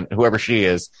assistant, whoever she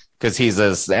is, because he's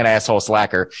an asshole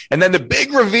slacker. And then the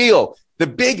big reveal the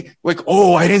big, like,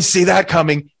 oh, I didn't see that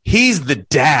coming. He's the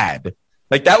dad.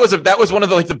 Like that was one of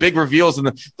the, like, the big reveals.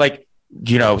 And like,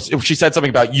 you know, she said something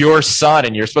about your son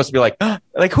and you're supposed to be like,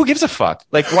 like, who gives a fuck?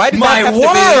 Like, why did My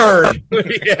word.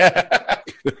 Yeah.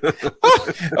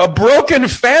 A broken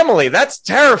family. That's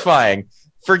terrifying.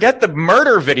 Forget the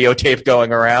murder videotape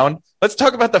going around. Let's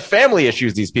talk about the family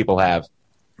issues these people have.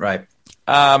 Right.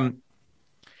 So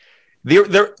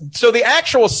the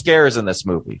actual scares in this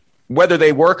movie, whether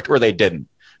they worked or they didn't,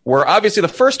 were obviously the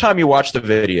first time you watch the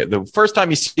video, the first time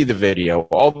you see the video,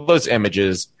 all those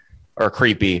images are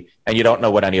creepy and you don't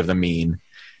know what any of them mean.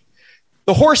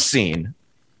 The horse scene,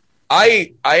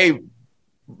 I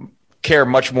care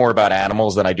much more about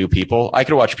animals than I do people. I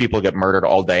could watch people get murdered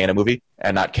all day in a movie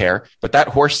and not care. But that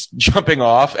horse jumping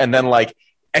off and then like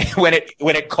when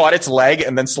it caught its leg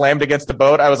and then slammed against the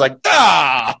boat, I was like,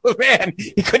 man,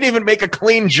 he couldn't even make a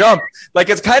clean jump. Like,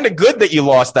 it's kind of good that you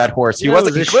lost that horse. He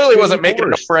clearly wasn't making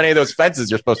it up for any of those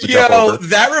fences you're supposed to jump over.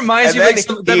 That reminds me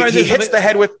of he hits the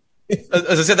head with.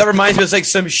 As I said, that reminds me of like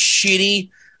some shitty,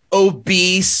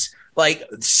 obese, like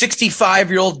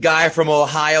 65-year-old guy from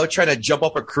Ohio trying to jump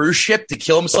off a cruise ship to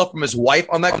kill himself from his wife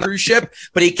on that cruise ship,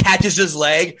 but he catches his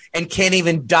leg and can't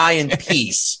even die in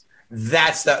peace.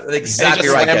 That's exactly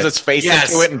right. Slams his face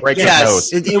into it and breaks his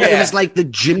nose. It was like the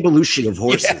Jim Belushi of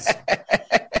horses. Yeah.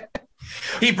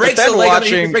 He breaks the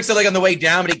leg on the way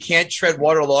down, but he can't tread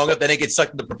water long enough. Then he gets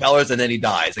sucked into the propellers, and then he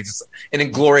dies. It's an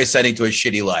inglorious ending to a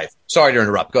shitty life. Sorry to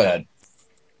interrupt. Go ahead.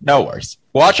 No worries.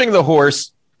 Watching the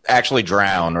horse actually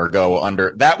drown or go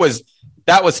under, that was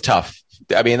tough.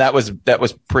 I mean, that was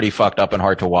pretty fucked up and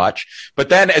hard to watch. But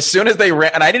then as soon as they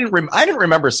ran, and I didn't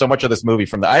remember so much of this movie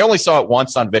I only saw it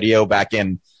once on video back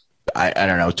in, I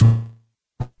don't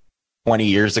know, 20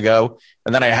 years ago.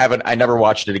 And then I never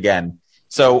watched it again.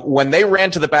 So when they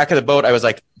ran to the back of the boat, I was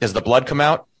like, does the blood come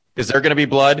out? Is there going to be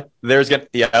blood? There's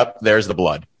the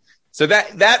blood. So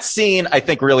that scene, I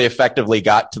think, really effectively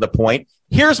got to the point.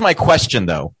 Here's my question,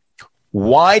 though.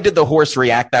 Why did the horse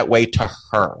react that way to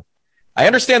her? I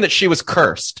understand that she was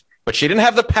cursed, but she didn't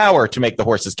have the power to make the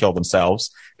horses kill themselves.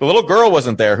 The little girl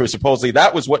wasn't there who supposedly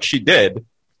that was what she did.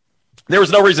 There was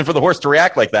no reason for the horse to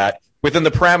react like that within the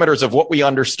parameters of what we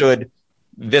understood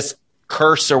this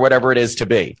curse or whatever it is to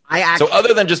be. So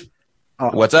other than just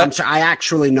what's that? I'm sorry, I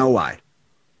actually know why.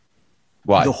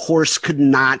 Why? The horse could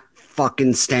not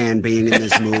fucking stand being in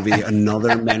this movie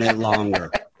another minute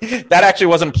longer. That actually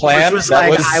wasn't planned.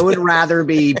 I would rather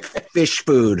be fish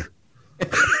food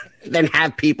than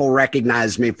have people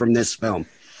recognize me from this film.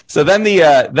 So then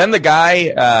the guy,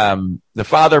 the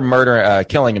father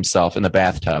killing himself in the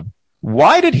bathtub.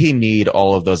 Why did he need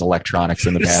all of those electronics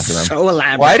in the bathroom? So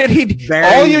elaborate. Why did he?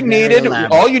 All you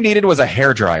needed was a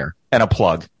hairdryer and a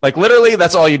plug. Like, literally,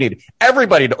 that's all you need.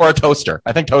 Everybody, or a toaster.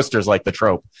 I think toaster's like the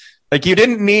trope. Like, you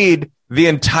didn't need the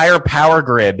entire power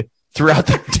grid throughout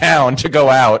the town to go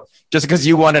out just because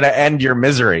you wanted to end your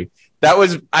misery. That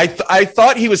was, I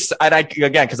thought he was, and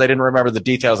again, because I didn't remember the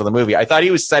details of the movie, I thought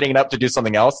he was setting it up to do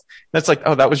something else. And it's like,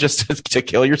 oh, that was just to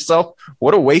kill yourself?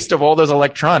 What a waste of all those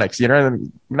electronics. You know,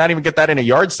 not even get that in a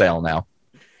yard sale now.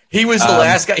 He was the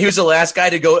last guy. He was the last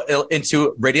guy to go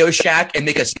into Radio Shack and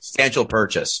make a substantial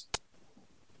purchase.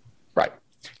 Right.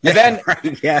 And then,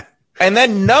 yeah. And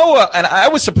then Noah, and I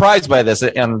was surprised by this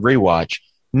on rewatch.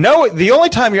 Noah, the only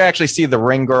time you actually see the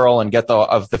ring girl and get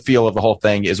the feel of the whole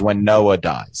thing is when Noah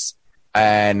dies.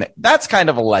 And that's kind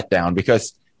of a letdown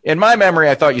because in my memory,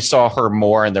 I thought you saw her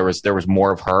more and there was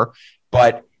more of her,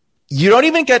 but you don't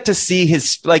even get to see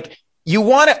his, like, you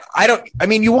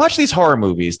watch these horror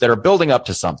movies that are building up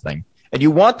to something and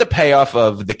you want the payoff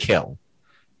of the kill.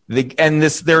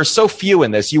 There are so few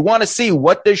in this. You want to see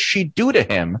what does she do to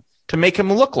him to make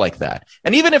him look like that.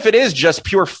 And even if it is just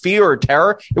pure fear or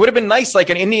terror, it would have been nice, like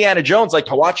in Indiana Jones, like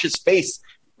to watch his face,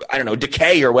 I don't know,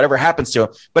 decay or whatever happens to him.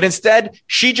 But instead,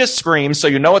 she just screams, so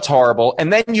you know it's horrible.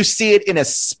 And then you see it in a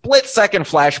split-second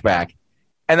flashback,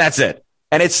 and that's it.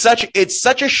 And it's such a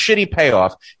shitty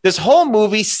payoff. This whole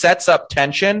movie sets up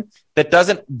tension that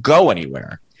doesn't go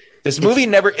anywhere. This movie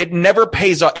never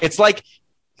pays off. It's like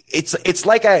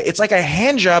a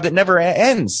hand job that never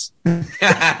ends.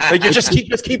 Like you just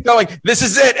keep going. This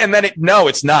is it, and then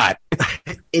it's not.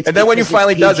 And then when you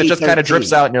finally does, it just kind of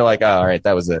drips out, and you're like, oh, all right,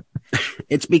 that was it.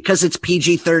 It's because it's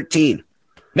PG-13.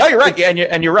 No, you're right,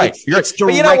 and you're right. But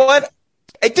you know what?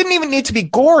 It didn't even need to be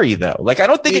gory, though. Like I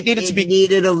don't think it needed to be.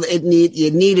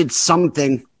 It needed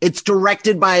something. It's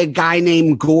directed by a guy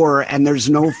named Gore, and there's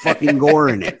no fucking gore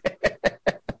in it.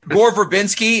 Gore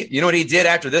Verbinski. You know what he did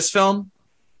after this film?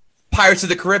 Pirates of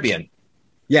the Caribbean.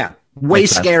 Yeah, way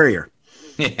scarier.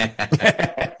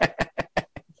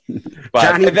 But,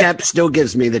 Johnny Depp still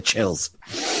gives me the chills.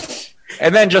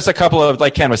 And then just a couple of,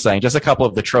 like Ken was saying, just a couple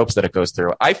of the tropes that it goes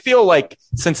through. I feel like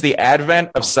since the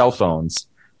advent of cell phones,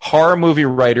 horror movie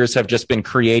writers have just been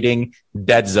creating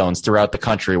dead zones throughout the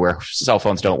country where cell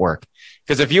phones don't work.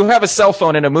 Because if you have a cell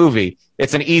phone in a movie,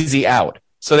 it's an easy out.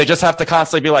 So they just have to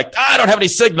constantly be like, I don't have any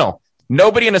signal.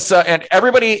 Nobody and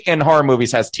everybody in horror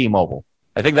movies has T-Mobile.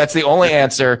 I think that's the only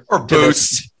answer. Or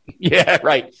Boost. Yeah,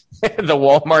 right. The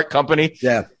Walmart company.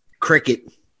 Yeah. Cricket.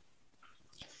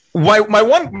 My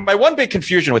one big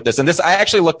confusion with this, and this I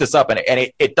actually looked this up, and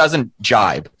it doesn't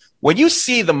jibe. When you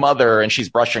see the mother and she's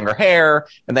brushing her hair,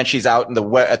 and then she's out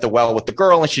at the well with the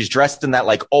girl, and she's dressed in that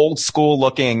like old school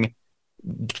looking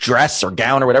dress or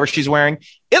gown or whatever she's wearing,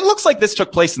 it looks like this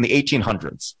took place in the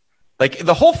 1800s. Like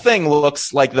the whole thing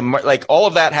looks like all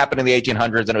of that happened in the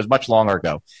 1800s, and it was much longer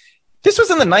ago. This was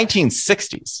in the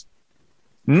 1960s.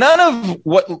 None of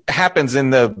what happens to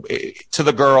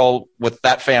the girl with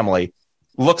that family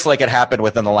looks like it happened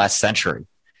within the last century.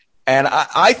 And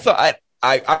I thought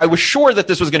I was sure that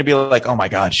this was going to be like, oh my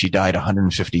God, she died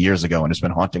 150 years ago and has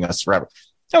been haunting us forever.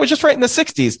 No, it was just right in the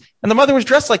 60s. And the mother was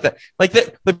dressed like that. Like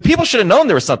the people should have known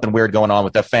there was something weird going on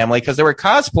with that family because they were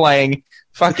cosplaying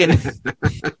fucking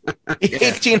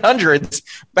 1800s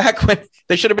back when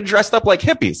they should have been dressed up like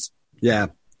hippies. Yeah.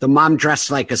 The mom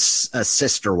dressed like a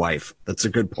sister wife. That's a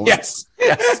good point. Yes.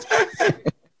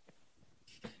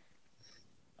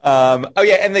 Oh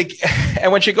yeah,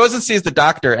 and when she goes and sees the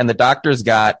doctor, and the doctor's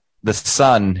got the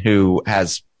son who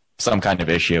has some kind of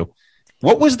issue.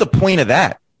 What was the point of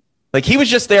that? Like he was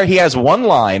just there. He has one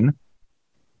line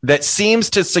that seems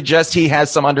to suggest he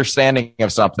has some understanding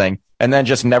of something, and then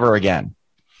just never again.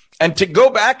 And to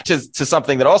go back to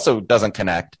something that also doesn't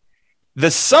connect, the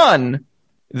son.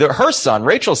 Her son,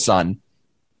 Rachel's son,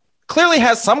 clearly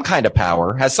has some kind of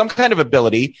power, has some kind of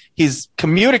ability. He's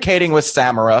communicating with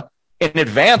Samara in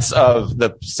advance of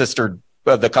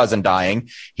the cousin dying.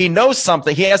 He knows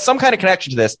something. He has some kind of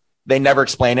connection to this. They never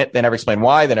explain it. They never explain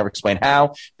why. They never explain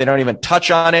how. They don't even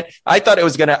touch on it. I thought it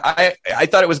was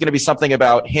gonna be something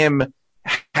about him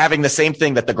having the same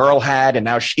thing that the girl had, and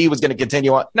now she was going to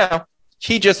continue on. No,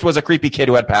 he just was a creepy kid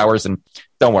who had powers, and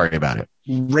don't worry about it.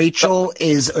 Rachel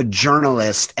is a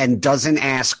journalist and doesn't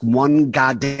ask one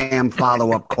goddamn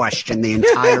follow-up question the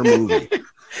entire movie.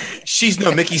 She's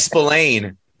no Mickey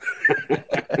Spillane.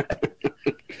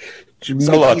 So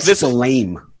look, this is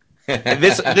lame.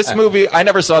 This movie, I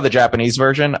never saw the Japanese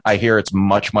version. I hear it's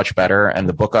much, much better. And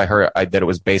the book that it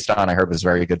was based on, I heard was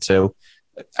very good too.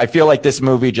 I feel like this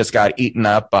movie just got eaten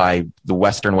up by the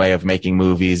Western way of making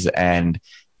movies, and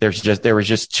there was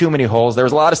just too many holes. There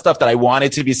was a lot of stuff that I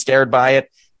wanted to be scared by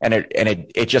it, and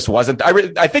it just wasn't.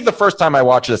 I think the first time I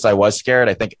watched this, I was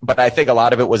scared. But I think a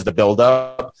lot of it was the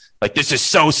buildup. Like, this is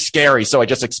so scary, so I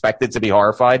just expected to be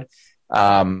horrified.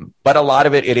 But a lot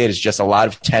of it is just a lot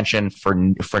of tension for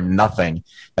nothing,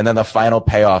 and then the final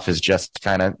payoff is just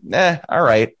kind of, all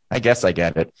right, I guess I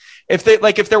get it. If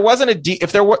there weren't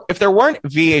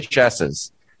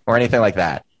VHSs or anything like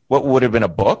that, what would have been a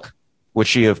book? Would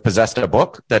she have possessed a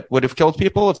book that would have killed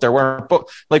people if there weren't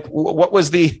books? Like, what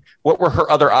were her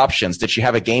other options? Did she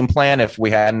have a game plan if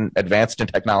we hadn't advanced in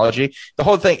technology? The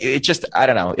whole thing, I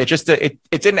don't know. It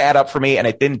didn't add up for me, and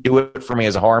it didn't do it for me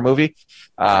as a horror movie.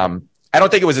 I don't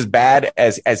think it was as bad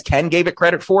as Ken gave it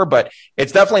credit for, but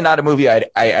it's definitely not a movie I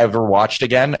ever watched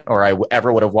again, or I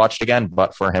ever would have watched again,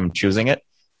 but for him choosing it.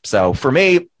 So for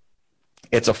me,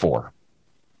 it's a 4.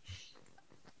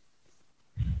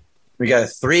 We got a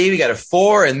 3, we got a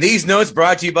 4, and these notes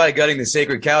brought to you by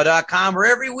GuttingTheSacredCow.com,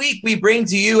 where every week we bring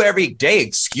to you, every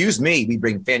day, we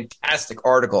bring fantastic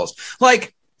articles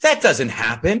like That Doesn't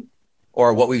Happen,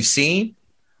 or What We've Seen,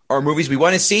 or Movies We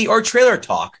Want to See, or Trailer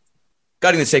Talk.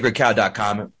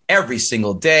 GuttingTheSacredCow.com every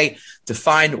single day to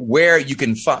find where you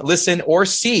can listen or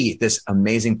see this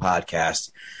amazing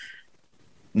podcast.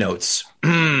 Notes.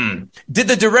 Did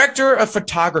the director of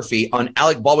photography on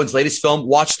Alec Baldwin's latest film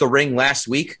watch The Ring last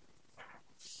week?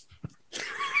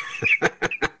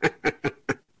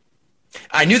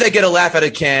 I knew they'd get a laugh out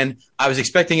of Ken. I was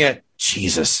expecting a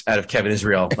Jesus out of Kevin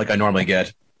Israel, like I normally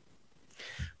get.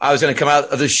 I was going to come out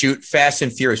of the shoot fast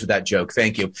and furious with that joke.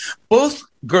 Thank you. Both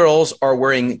girls are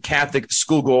wearing Catholic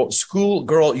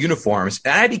schoolgirl uniforms,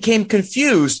 and I became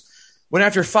confused when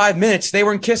after 5 minutes they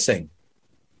weren't kissing.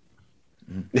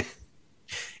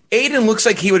 Aiden looks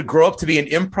like he would grow up to be an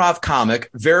improv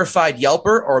comic, verified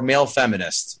Yelper, or male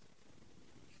feminist.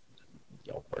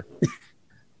 Yelper.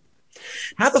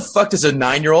 How the fuck does a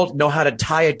 9-year-old know how to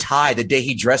tie a tie the day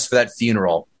he dressed for that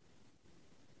funeral?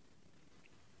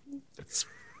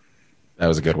 That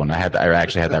was a good one. I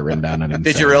actually had that written down.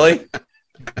 Did you really?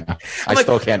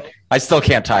 I still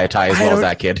can't tie a tie as well as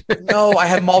that kid. No, I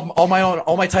have all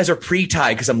my ties are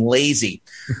pre-tied because I'm lazy.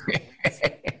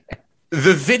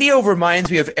 The video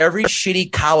reminds me of every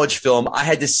shitty college film I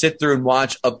had to sit through and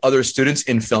watch of other students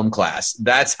in film class.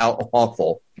 That's how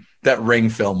awful that Ring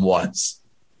film was.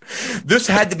 This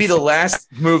had to be the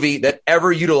last movie that ever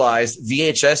utilized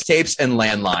VHS tapes and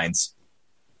landlines.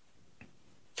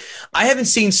 I haven't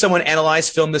seen someone analyze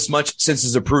film this much since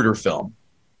the Zapruder film.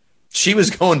 She was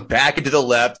going back and to the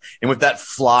left, and with that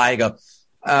fly, I go,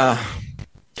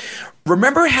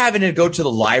 remember having to go to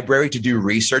the library to do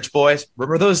research, boys?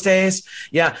 Remember those days?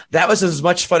 Yeah, that was as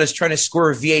much fun as trying to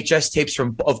score VHS tapes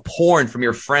of porn from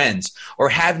your friends, or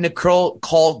having to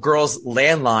call girls'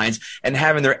 landlines and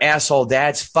having their asshole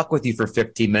dads fuck with you for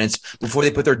 15 minutes before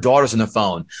they put their daughters on the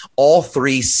phone. All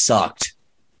three sucked.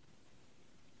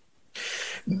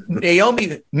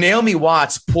 Naomi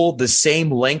Watts pulled the same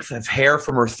length of hair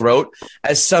from her throat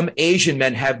as some Asian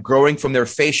men have growing from their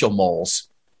facial moles.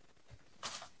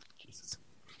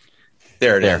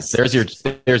 There it is. There's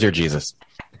your Jesus.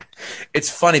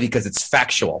 It's funny because it's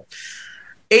factual.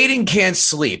 Aiden can't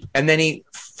sleep, and then he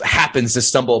happens to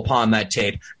stumble upon that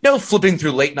tape. No flipping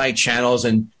through late night channels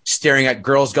and staring at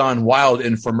Girls Gone Wild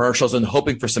infomercials and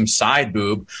hoping for some side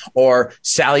boob, or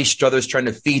Sally Struthers trying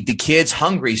to feed the kids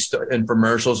hungry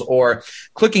infomercials, or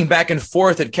clicking back and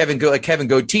forth at Kevin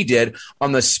Goatee did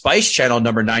on the Spice Channel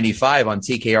number 95 on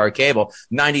TKR Cable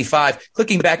 95,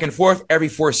 clicking back and forth every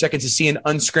 4 seconds to see an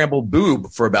unscrambled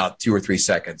boob for about 2 or 3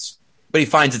 seconds. But he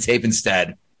finds a tape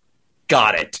instead.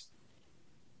 Got it.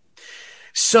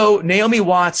 So Naomi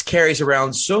Watts carries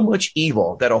around so much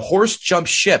evil that a horse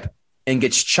jumps ship and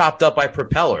gets chopped up by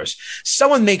propellers.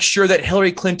 Someone makes sure that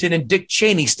Hillary Clinton and Dick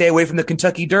Cheney stay away from the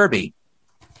Kentucky Derby.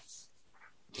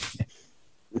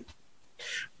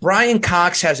 Brian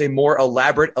Cox has a more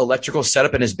elaborate electrical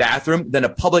setup in his bathroom than a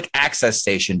public access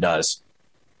station does.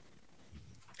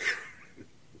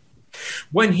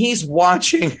 When he's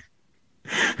watching...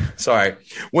 Sorry.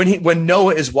 When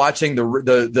Noah is watching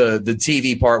the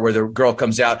TV part where the girl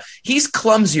comes out, he's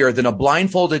clumsier than a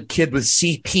blindfolded kid with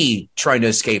CP trying to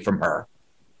escape from her.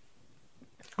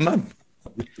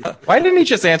 Why didn't he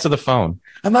just answer the phone?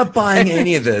 I'm not buying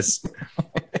any of this.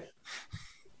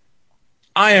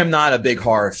 I am not a big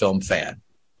horror film fan.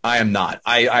 I am not.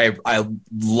 I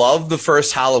love the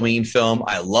first Halloween film.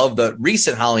 I love the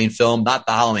recent Halloween film, not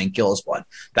the Halloween Kills one.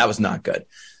 That was not good.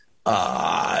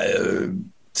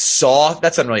 Saw,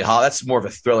 that's not really horror, that's more of a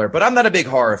thriller, but I'm not a big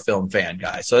horror film fan,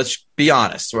 guys. So let's be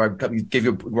honest, give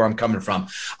you where I'm coming from.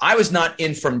 I was not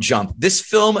in from jump. This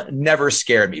film never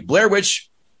scared me. Blair Witch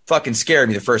fucking scared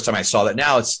me the first time I saw that.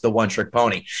 Now it's the One Trick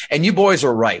Pony. And you boys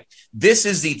are right. This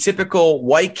is the typical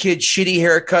white kid, shitty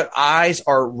haircut, eyes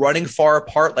are running far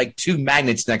apart like two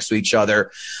magnets next to each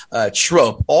other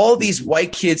trope. All these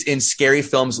white kids in scary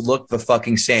films look the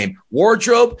fucking same.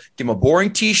 Wardrobe, give them a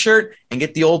boring t-shirt and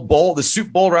get the old bowl, the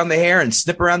soup bowl around the hair and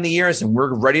snip around the ears and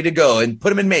we're ready to go and put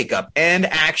them in makeup and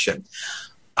action.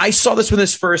 I saw this when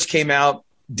this first came out,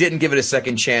 didn't give it a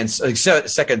second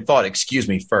thought,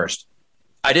 first.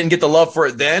 I didn't get the love for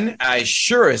it then. I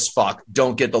sure as fuck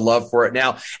don't get the love for it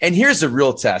now. And here's the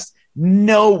real test.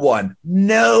 No one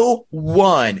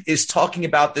is talking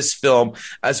about this film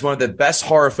as one of the best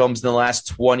horror films in the last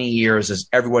 20 years, as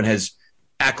everyone has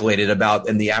accoladed about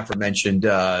in the aforementioned,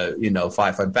 5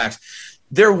 fun facts.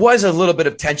 There was a little bit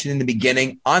of tension in the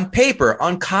beginning. On paper,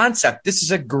 on concept, this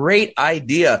is a great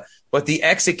idea, but the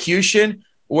execution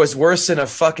was worse than a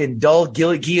fucking dull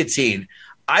guillotine.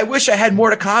 I wish I had more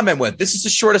to comment with. This is the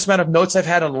shortest amount of notes I've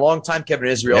had in a long time, Kevin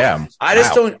Israel. Yeah. I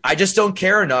just don't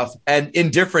care enough. And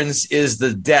indifference is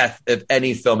the death of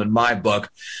any film in my book.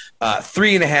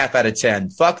 3.5 out of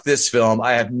 10. Fuck this film.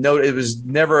 It was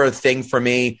never a thing for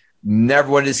me. Never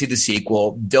wanted to see the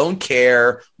sequel. Don't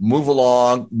care. Move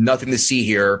along. Nothing to see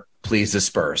here. Please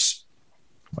disperse.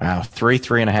 Wow.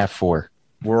 3.5, 4.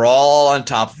 We're all on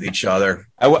top of each other.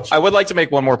 I would like to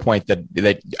make one more point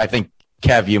that I think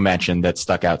Kev, you mentioned that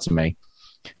stuck out to me.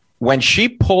 When she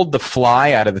pulled the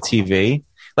fly out of the TV,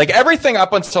 like everything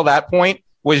up until that point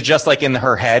was just like in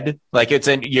her head. Like it's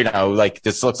in, like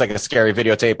this looks like a scary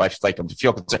videotape. I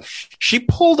feel concerned. She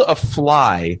pulled a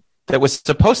fly that was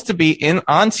supposed to be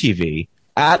on TV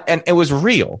and it was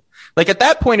real. Like at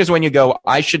that point is when you go,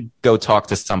 I should go talk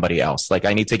to somebody else. Like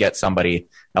I need to get somebody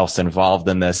else involved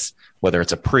in this, whether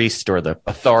it's a priest or the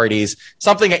authorities.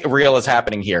 Something real is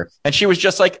happening here. And she was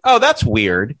just like, oh, that's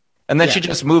weird. And then she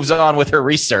just moves on with her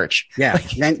research. Yeah.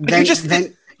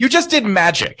 You just did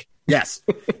magic. Yes.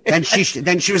 then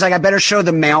she was like, I better show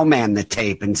the mailman the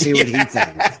tape and see what he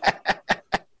thinks.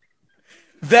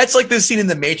 That's like the scene in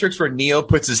The Matrix where Neo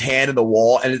puts his hand in the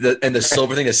wall and the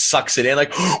silver thing just sucks it in.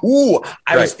 Like, ooh,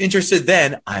 I was interested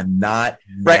then. I'm not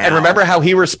now. Right. And remember how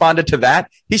he responded to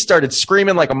that? He started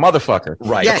screaming like a motherfucker.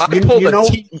 Right. Yes,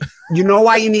 you know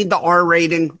why you need the R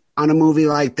rating on a movie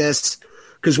like this?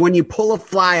 Because when you pull a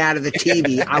fly out of the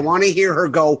TV, I want to hear her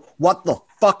go, what the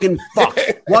fucking fuck?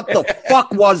 What the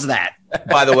fuck was that?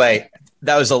 By the way,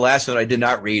 that was the last note I did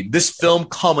not read. This film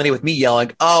culminated with me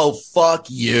yelling, "Oh, fuck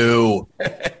you."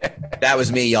 That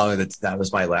was me yelling. That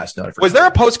was my last note. Was there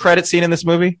a post-credit scene in this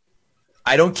movie?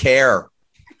 I don't care.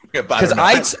 Because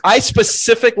I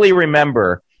specifically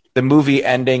remember the movie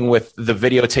ending with the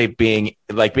videotape being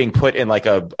put in like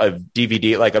a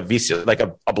DVD, like a VC, like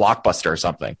a Blockbuster or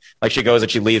something. Like she goes and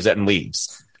she leaves it and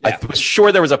leaves. Yeah. I was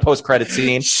sure there was a post-credit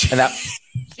scene, and that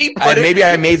maybe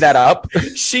I made that up.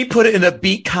 She put it in a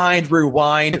Be Kind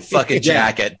Rewind fucking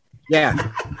jacket.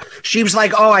 Yeah. She was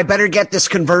like, "Oh, I better get this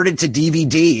converted to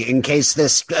DVD in case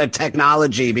this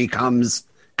technology becomes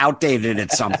outdated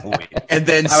at some point." And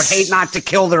then I would hate not to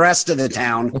kill the rest of the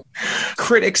town.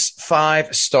 Critics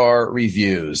 5-star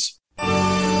reviews.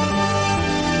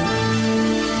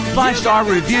 5-star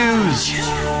reviews.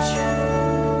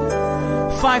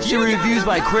 5-star reviews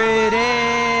by critics.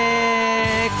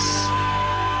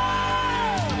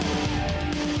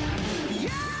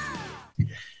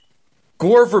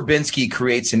 Gore Verbinski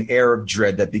creates an air of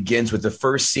dread that begins with the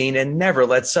first scene and never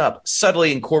lets up,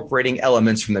 subtly incorporating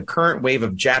elements from the current wave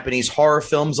of Japanese horror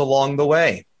films along the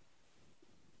way.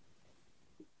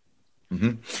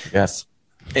 Yes.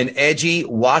 An edgy,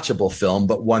 watchable film,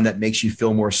 but one that makes you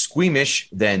feel more squeamish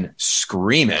than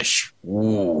screamish.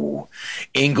 Ooh.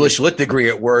 English lit degree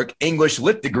at work. English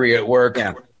lit degree at work.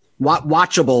 Yeah.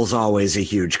 Watchable is always a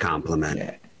huge compliment.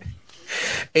 Yeah.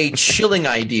 A chilling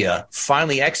idea,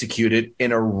 finally executed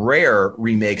in a rare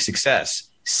remake success.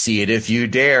 See it if you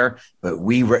dare, but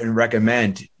we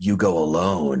recommend you go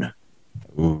alone.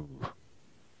 Ooh.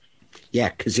 Yeah,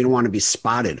 because you don't want to be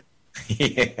spotted.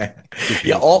 Yeah.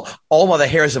 All of the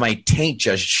hairs of my taint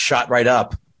just shot right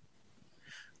up.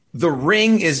 The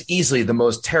Ring is easily the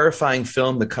most terrifying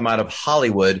film to come out of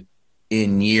Hollywood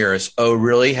in years. Oh,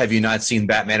 really? Have you not seen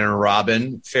Batman and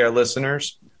Robin, fair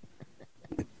listeners?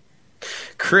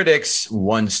 Critics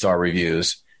 1-star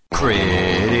reviews.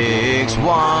 Critics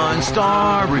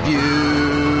 1-star reviews.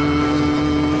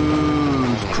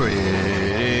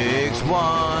 Critics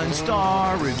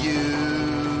 1-star reviews.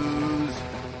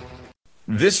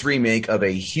 This remake of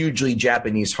a hugely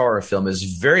Japanese horror film is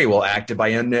very well acted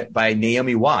by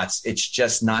Naomi Watts. It's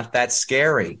just not that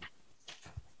scary.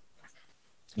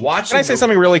 Can I say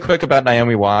something really quick about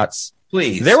Naomi Watts?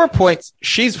 Please. There were points.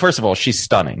 First of all, she's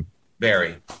stunning.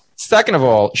 Very. Second of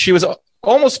all, she was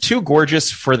almost too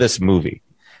gorgeous for this movie.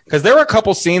 Because there were a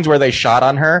couple scenes where they shot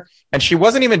on her and she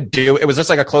wasn't even it was just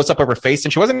like a close up of her face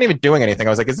and she wasn't even doing anything. I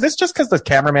was like, is this just because the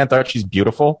cameraman thought she's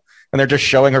beautiful and they're just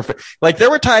showing her? Like there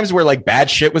were times where like bad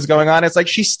shit was going on. It's like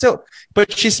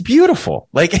but she's beautiful.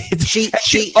 Like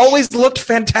she always looked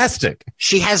fantastic.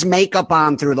 She has makeup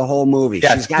on through the whole movie.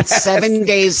 Yes. She's got 7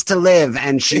 days to live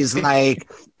and she's like,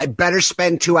 I better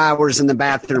spend 2 hours in the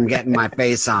bathroom getting my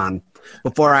face on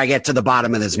before I get to the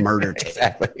bottom of this murder tape.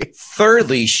 Exactly.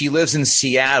 Thirdly, she lives in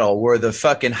Seattle, where the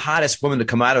fucking hottest woman to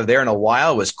come out of there in a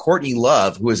while was Courtney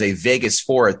Love, who is a Vegas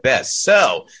 4 at best.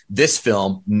 So this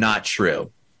film, not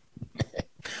true.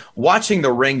 Watching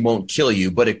The Ring won't kill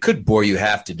you, but it could bore you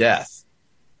half to death.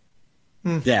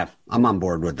 Yeah, I'm on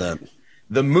board with that.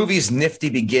 The movie's nifty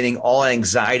beginning, all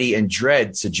anxiety and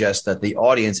dread, suggests that the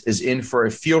audience is in for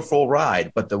a fearful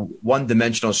ride, but the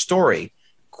one-dimensional story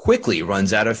quickly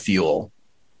runs out of fuel.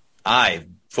 I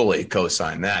fully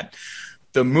co-sign that.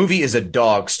 The movie is a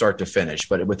dog start to finish,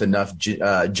 but with enough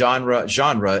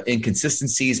genre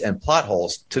inconsistencies and plot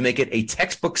holes to make it a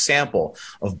textbook sample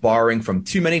of borrowing from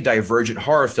too many divergent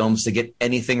horror films to get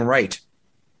anything right.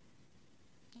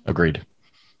 Agreed.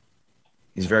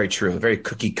 He's very true, very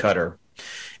cookie cutter.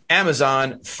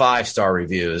 Amazon 5-star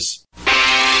reviews.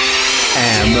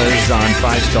 Amazon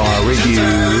 5-star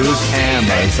reviews.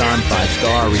 Amazon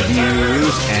 5-star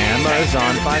reviews.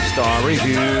 Amazon 5-star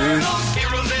reviews.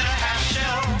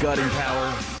 Gutting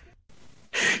power.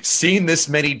 Seen this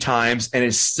many times and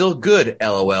it's still good,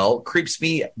 LOL. Creeps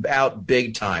me out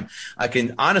big time. I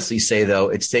can honestly say, though,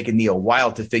 it's taken me a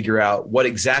while to figure out what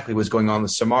exactly was going on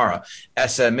with Samara.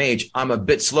 SMH, I'm a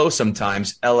bit slow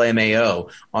sometimes,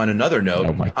 LMAO. On another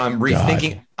note, I'm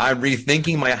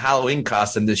rethinking my Halloween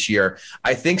costume this year.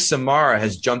 I think Samara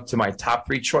has jumped to my top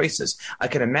 3 choices. I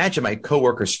can imagine my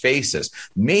coworkers' faces.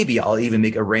 Maybe I'll even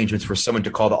make arrangements for someone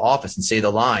to call the office and say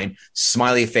the line,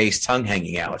 smiley face, tongue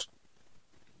hanging out.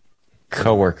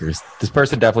 Coworkers. This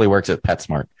person definitely works at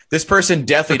PetSmart. This person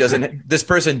definitely doesn't. This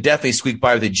person definitely squeaked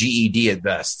by with a GED at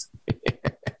best.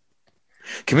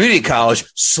 Community college.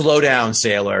 Slow down,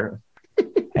 sailor.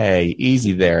 Hey,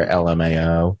 easy there,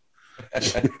 LMAO.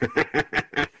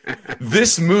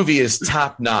 This movie is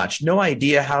top notch. No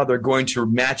idea how they're going to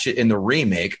match it in the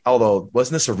remake. Although,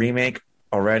 wasn't this a remake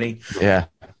already? Yeah.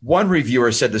 One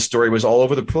reviewer said the story was all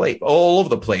over the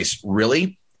place.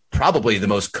 Really? Probably the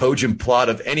most cogent plot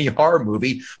of any horror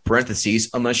movie, parentheses,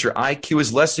 unless your IQ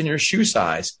is less than your shoe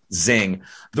size. Zing.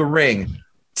 The Ring.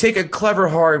 Take a clever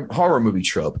horror movie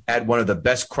trope, add one of the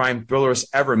best crime thrillers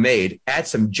ever made, add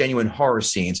some genuine horror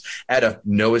scenes, add a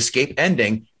no escape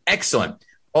ending. Excellent.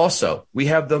 Also, we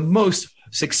have the most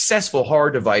successful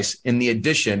horror device in the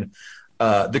edition,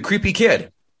 The Creepy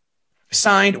Kid.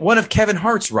 Signed, one of Kevin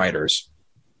Hart's writers.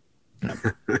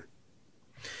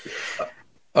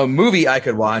 A movie I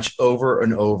could watch over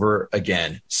and over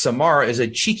again. Samara is a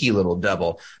cheeky little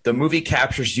devil. The movie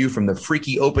captures you from the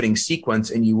freaky opening sequence,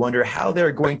 and you wonder how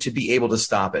they're going to be able to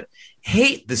stop it.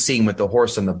 Hate the scene with the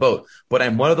horse on the boat, but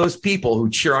I'm one of those people who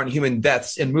cheer on human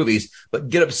deaths in movies, but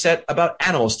get upset about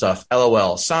animal stuff.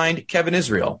 LOL. Signed, Kevin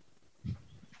Israel.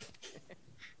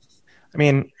 I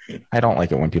mean, I don't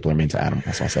like it when people are mean to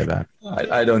animals. I'll say that.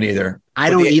 I don't either. I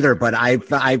don't either, but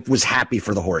I was happy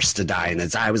for the horse to die,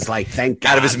 and I was like, thank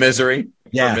God. Out of his misery.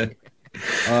 Yeah.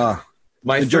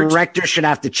 The director should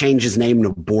have to change his name to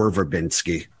Bor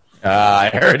Verbinski.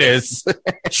 Here it is.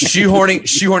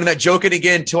 shoehorning that joke in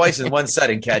again twice in one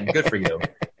setting, Ken. Good for you.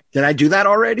 Did I do that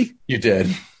already? You did.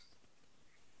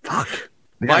 Fuck.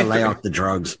 I gotta lay off the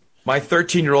drugs. My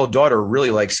 13-year-old daughter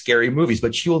really likes scary movies,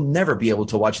 but she will never be able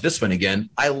to watch this one again.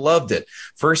 I loved it.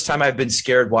 First time I've been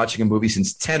scared watching a movie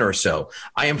since 10 or so.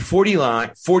 I am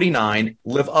 49,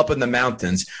 live up in the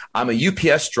mountains. I'm a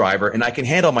UPS driver, and I can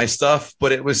handle my stuff,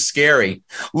 but it was scary.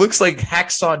 Looks like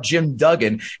Hacksaw Jim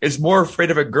Duggan is more afraid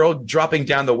of a girl dropping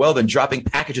down the well than dropping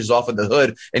packages off of the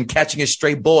hood and catching a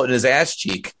stray bullet in his ass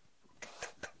cheek.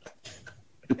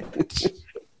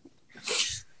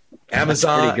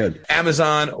 Amazon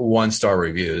 1-star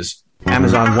reviews.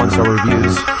 Amazon 1-star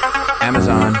reviews.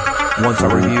 Amazon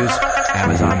 1-star reviews.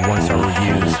 Amazon 1-star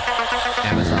reviews.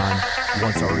 Amazon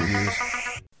 1-star reviews.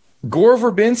 Gore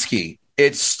Verbinski.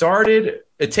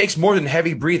 It takes more than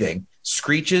heavy breathing,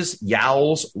 screeches,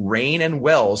 yowls, rain, and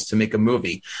wells to make a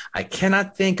movie. I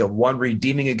cannot think of one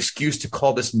redeeming excuse to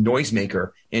call this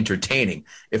noisemaker entertaining.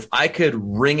 If I could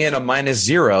ring in a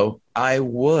 -0, I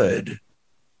would.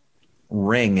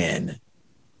 Ring in.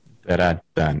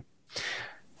 Done. It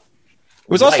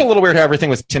was also a little weird how everything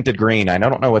was tinted green. I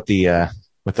don't know what the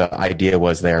idea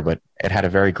was there, but it had a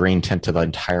very green tint to the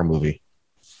entire movie.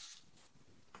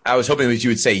 I was hoping that you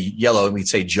would say yellow and we'd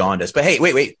say jaundice. But hey,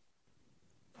 wait.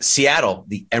 Seattle,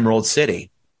 the Emerald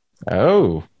City.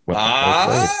 Oh,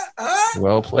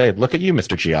 well played. Look at you,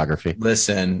 Mr. Geography.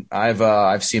 Listen,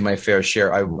 I've seen my fair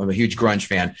share. I'm a huge grunge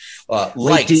fan.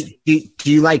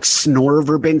 Do you like Snore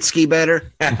Verbinski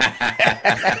better?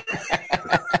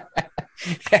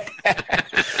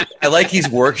 I like he's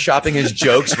workshopping his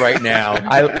jokes right now.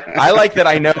 I like that.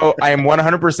 I know I am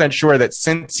 100% sure that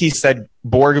since he said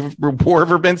Bor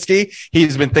Verbinski,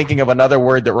 he's been thinking of another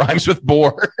word that rhymes with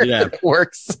bore. Yeah, that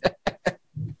works.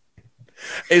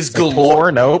 Is galore?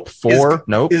 Nope.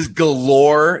 Nope. Is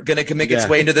galore going to make its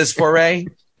way into this foray?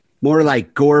 More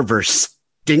like Gore Verbinski.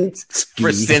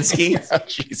 Oh,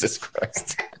 Jesus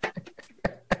Christ.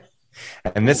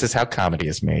 And this is how comedy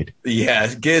is made. Yeah,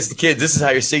 kids, this is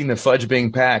how you're seeing the fudge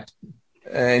being packed.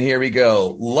 And here we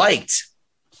go. Liked,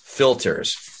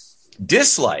 filters.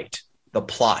 Disliked, the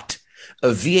plot.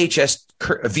 A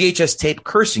VHS tape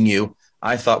cursing you,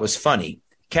 I thought was funny.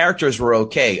 Characters were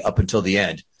okay up until the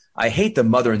end. I hate the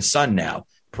mother and son now.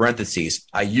 Parentheses,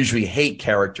 I usually hate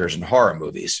characters in horror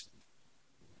movies.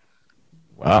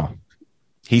 Wow.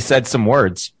 He said some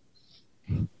words.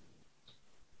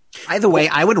 By the way,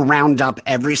 I would round up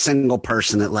every single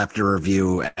person that left a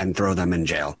review and throw them in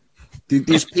jail.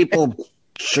 These people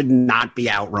should not be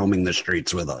out roaming the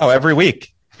streets with us. Oh, every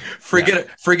week.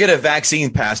 Forget a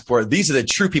vaccine passport. These are the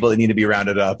true people that need to be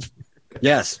rounded up.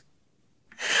 Yes.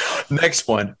 Next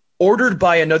one. Ordered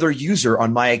by another user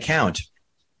on my account.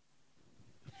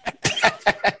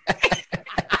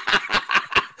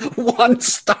 1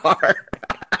 star.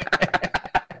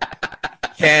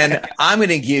 Ken, I'm going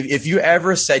to give, if you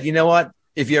ever said, you know what,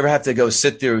 if you ever have to go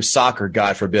sit through soccer,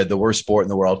 God forbid, the worst sport in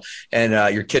the world,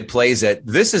 and your kid plays it,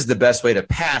 this is the best way to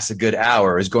pass a good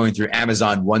hour is going through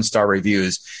Amazon 1-star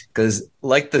reviews. Because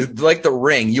like the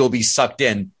Ring, you'll be sucked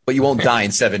in, but you won't die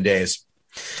in 7 days.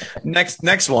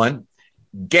 Next one.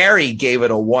 Gary gave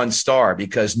it a 1 star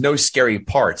because no scary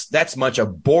parts. That's much a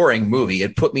boring movie.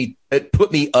 It put me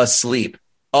asleep.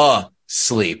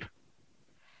 Asleep.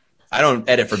 I don't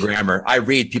edit for grammar. I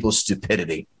read people's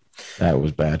stupidity. That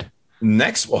was bad.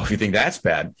 Next, well, if you think that's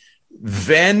bad,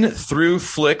 then through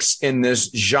flicks in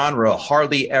this genre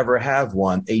hardly ever have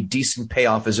one. A decent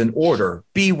payoff is in order.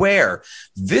 Beware.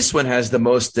 This one has the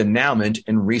most denouement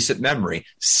in recent memory.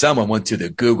 Someone went to the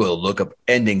Google to look up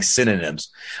ending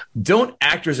synonyms. Don't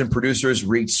actors and producers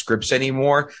read scripts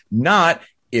anymore? Not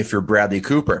if you're Bradley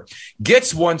Cooper.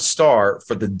 Gets 1 star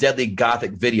for the deadly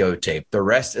gothic videotape. The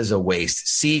rest is a waste.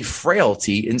 See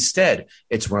Frailty instead.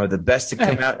 It's one of the best to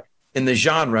come out in the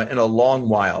genre in a long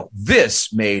while.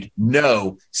 This made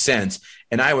no sense.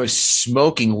 And I was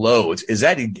smoking loads. Is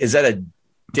that a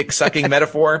dick sucking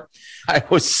metaphor? I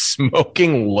was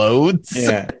smoking loads.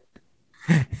 Yeah.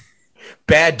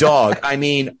 Bad dog. I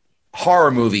mean,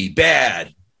 horror movie.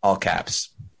 Bad. All caps.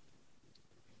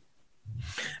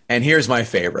 And here's my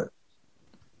favorite.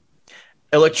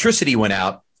 Electricity went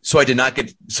out, so I did not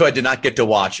get to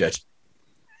watch it.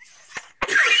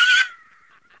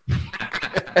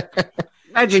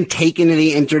 Imagine taking to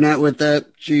the internet with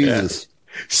that. Jesus.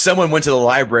 Yeah. Someone went to the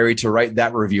library to write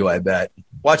that review, I bet.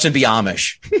 Watch and be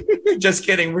Amish. Just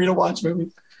kidding. We're going to watch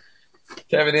movies.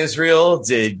 Kevin Israel,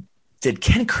 did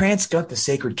Ken Krantz gut the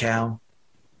sacred cow?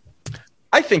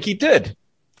 I think he did.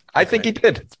 I think he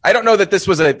did. I don't know that this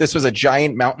was a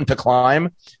giant mountain to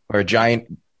climb or a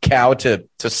giant cow to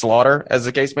slaughter, as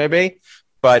the case may be.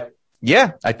 But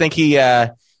yeah, I think he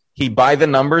by the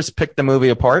numbers picked the movie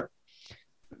apart.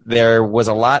 There was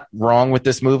a lot wrong with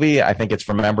this movie. I think it's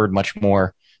remembered much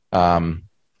more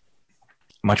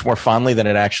fondly than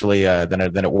it actually than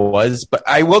it was. But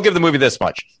I will give the movie this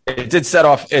much: it did set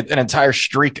off an entire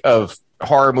streak of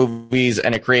horror movies,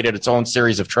 and it created its own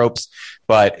series of tropes.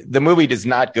 But the movie is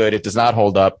not good. It does not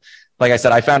hold up. Like I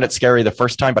said, I found it scary the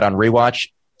first time, but on rewatch,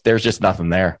 there's just nothing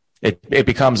there. It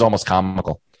becomes almost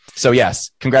comical. So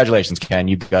yes, congratulations, Ken.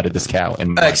 You gutted this cow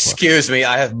in my Excuse me,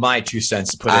 I have my 2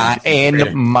 cents to put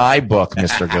in my book,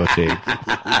 Mr. Goatee.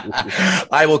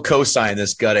 I will co-sign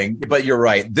this gutting, but you're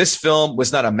right. This film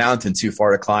was not a mountain too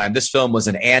far to climb. This film was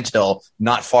an anthill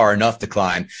not far enough to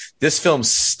climb. This film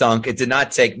stunk. It did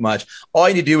not take much. All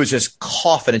you need to do was just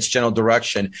cough in its general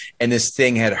direction, and this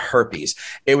thing had herpes.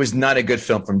 It was not a good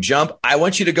film from jump. I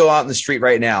want you to go out in the street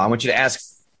right now. I want you to ask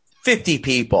 50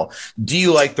 people, do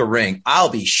you like The Ring? I'll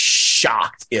be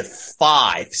shocked if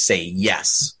 5 say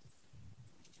yes.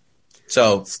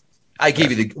 So we give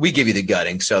you the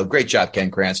gutting. So great job, Ken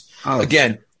Krantz.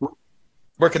 Again,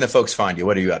 where can the folks find you?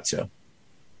 What are you up to?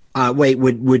 Wait,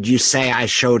 would you say I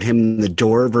showed him the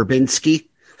door, Verbinski?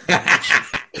 There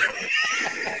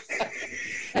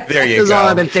you go. That's all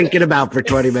I've been thinking about for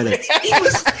 20 minutes.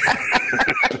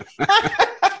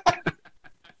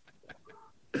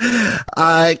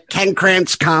 Ken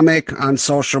Krantz comic on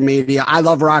social media. I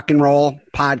Love Rock and Roll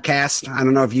podcast. I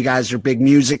don't know if you guys are big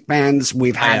music fans.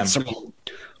 We've had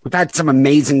some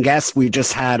amazing guests. We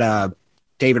just had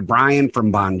David Bryan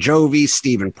from Bon Jovi,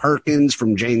 Stephen Perkins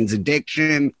from Jane's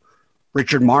Addiction,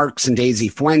 Richard Marx and Daisy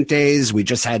Fuentes. We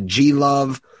just had G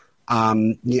Love.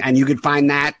 And you can find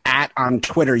that on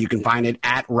Twitter. You can find it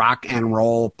at Rock and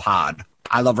Roll Pod.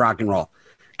 I Love Rock and Roll.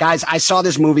 Guys, I saw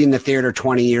this movie in the theater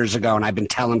 20 years ago, and I've been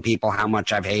telling people how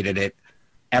much I've hated it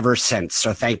ever since.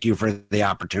 So thank you for the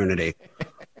opportunity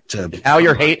to now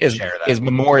your hate is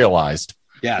memorialized.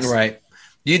 Yes. Right.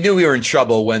 You knew we were in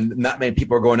trouble when not many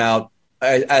people are going out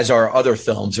as our other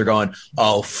films are going,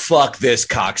 oh, fuck this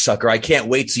cocksucker. I can't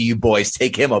wait till you boys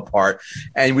take him apart.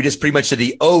 And we just pretty much did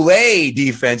the Olay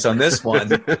defense on this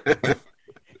one.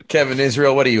 Kevin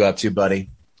Israel, what are you up to,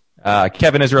 buddy?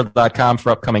 KevinIsrael.com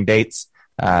for upcoming dates.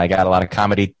 I got a lot of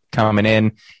comedy coming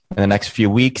in the next few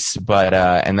weeks, but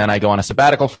and then I go on a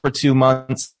sabbatical for 2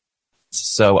 months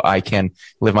so I can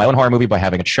live my own horror movie by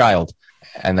having a child.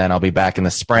 And then I'll be back in the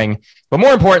spring. But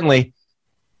more importantly,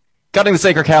 Gutting the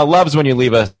Sacred Cow loves when you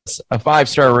leave us a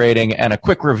 5-star rating and a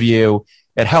quick review.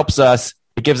 It helps us.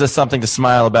 It gives us something to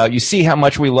smile about. You see how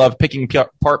much we love picking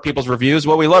apart people's reviews.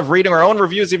 Well, we love reading our own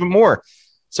reviews even more.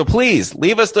 So please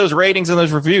leave us those ratings and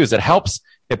those reviews. It helps.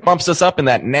 It bumps us up in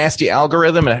that nasty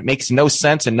algorithm, and it makes no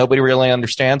sense, and nobody really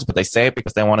understands, but they say it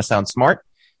because they want to sound smart,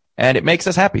 and it makes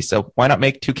us happy. So why not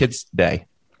make 2 kids' day?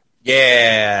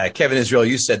 Yeah, Kevin Israel,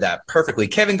 you said that perfectly.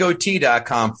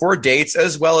 KevinGoatee.com for dates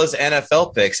as well as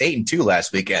NFL picks. 8-2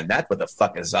 last weekend. That's what the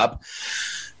fuck is up.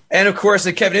 And, of course,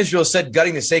 like Kevin Israel said,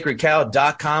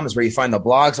 GuttingTheSacredCow.com is where you find the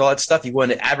blogs, all that stuff. You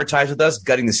want to advertise with us,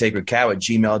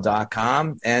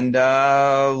 GuttingTheSacredCow@gmail.com. And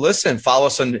listen, follow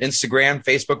us on Instagram,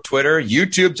 Facebook, Twitter,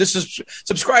 YouTube. Just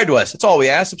subscribe to us. That's all we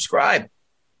ask. Subscribe.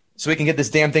 so we can get this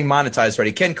damn thing monetized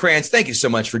ready. Ken Krantz, thank you so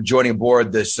much for joining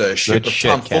aboard this ship of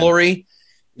tomfoolery.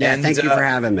 Yeah, thank you for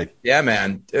having me. Yeah,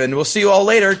 man. And we'll see you all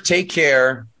later. Take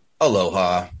care.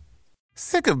 Aloha.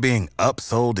 Sick of being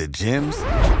upsold at gyms?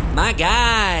 My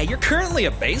guy, you're currently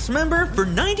a base member? For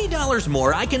 $90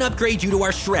 more, I can upgrade you to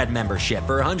our Shred membership.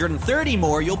 For $130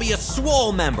 more, you'll be a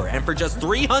Swole member. And for just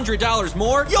 $300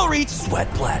 more, you'll reach Sweat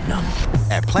Platinum.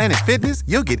 At Planet Fitness,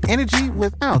 you'll get energy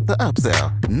without the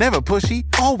upsell. Never pushy,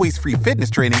 always free fitness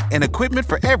training and equipment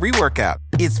for every workout.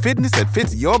 It's fitness that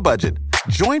fits your budget.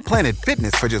 Join Planet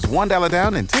Fitness for just $1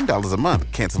 down and $10 a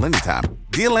month. Cancel anytime.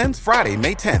 Deal ends Friday,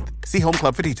 May 10th. See Home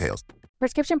Club for details.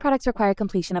 Prescription products require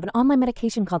completion of an online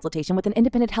medication consultation with an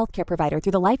independent healthcare provider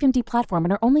through the LifeMD platform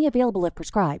and are only available if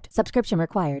prescribed. Subscription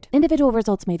required. Individual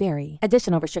results may vary.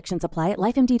 Additional restrictions apply at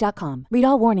lifemd.com. Read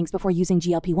all warnings before using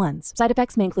GLP-1s. Side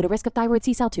effects may include a risk of thyroid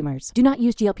C-cell tumors. Do not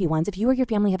use GLP-1s if you or your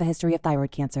family have a history of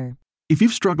thyroid cancer. If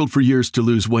you've struggled for years to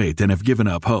lose weight and have given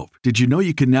up hope, did you know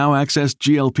you can now access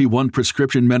GLP-1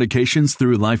 prescription medications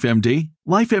through LifeMD?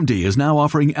 LifeMD is now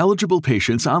offering eligible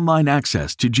patients online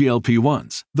access to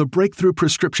GLP-1s, the breakthrough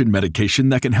prescription medication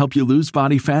that can help you lose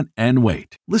body fat and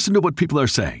weight. Listen to what people are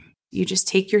saying. You just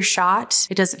take your shot.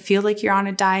 It doesn't feel like you're on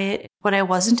a diet. What I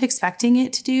wasn't expecting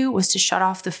it to do was to shut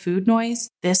off the food noise.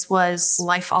 This was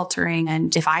life-altering,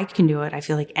 and if I can do it, I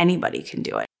feel like anybody can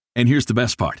do it. And here's the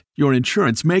best part. Your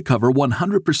insurance may cover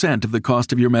 100% of the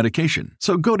cost of your medication.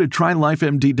 So go to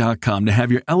TryLifeMD.com to have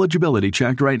your eligibility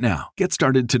checked right now. Get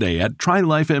started today at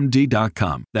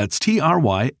TryLifeMD.com. That's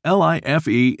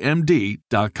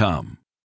TryLifeMD.com.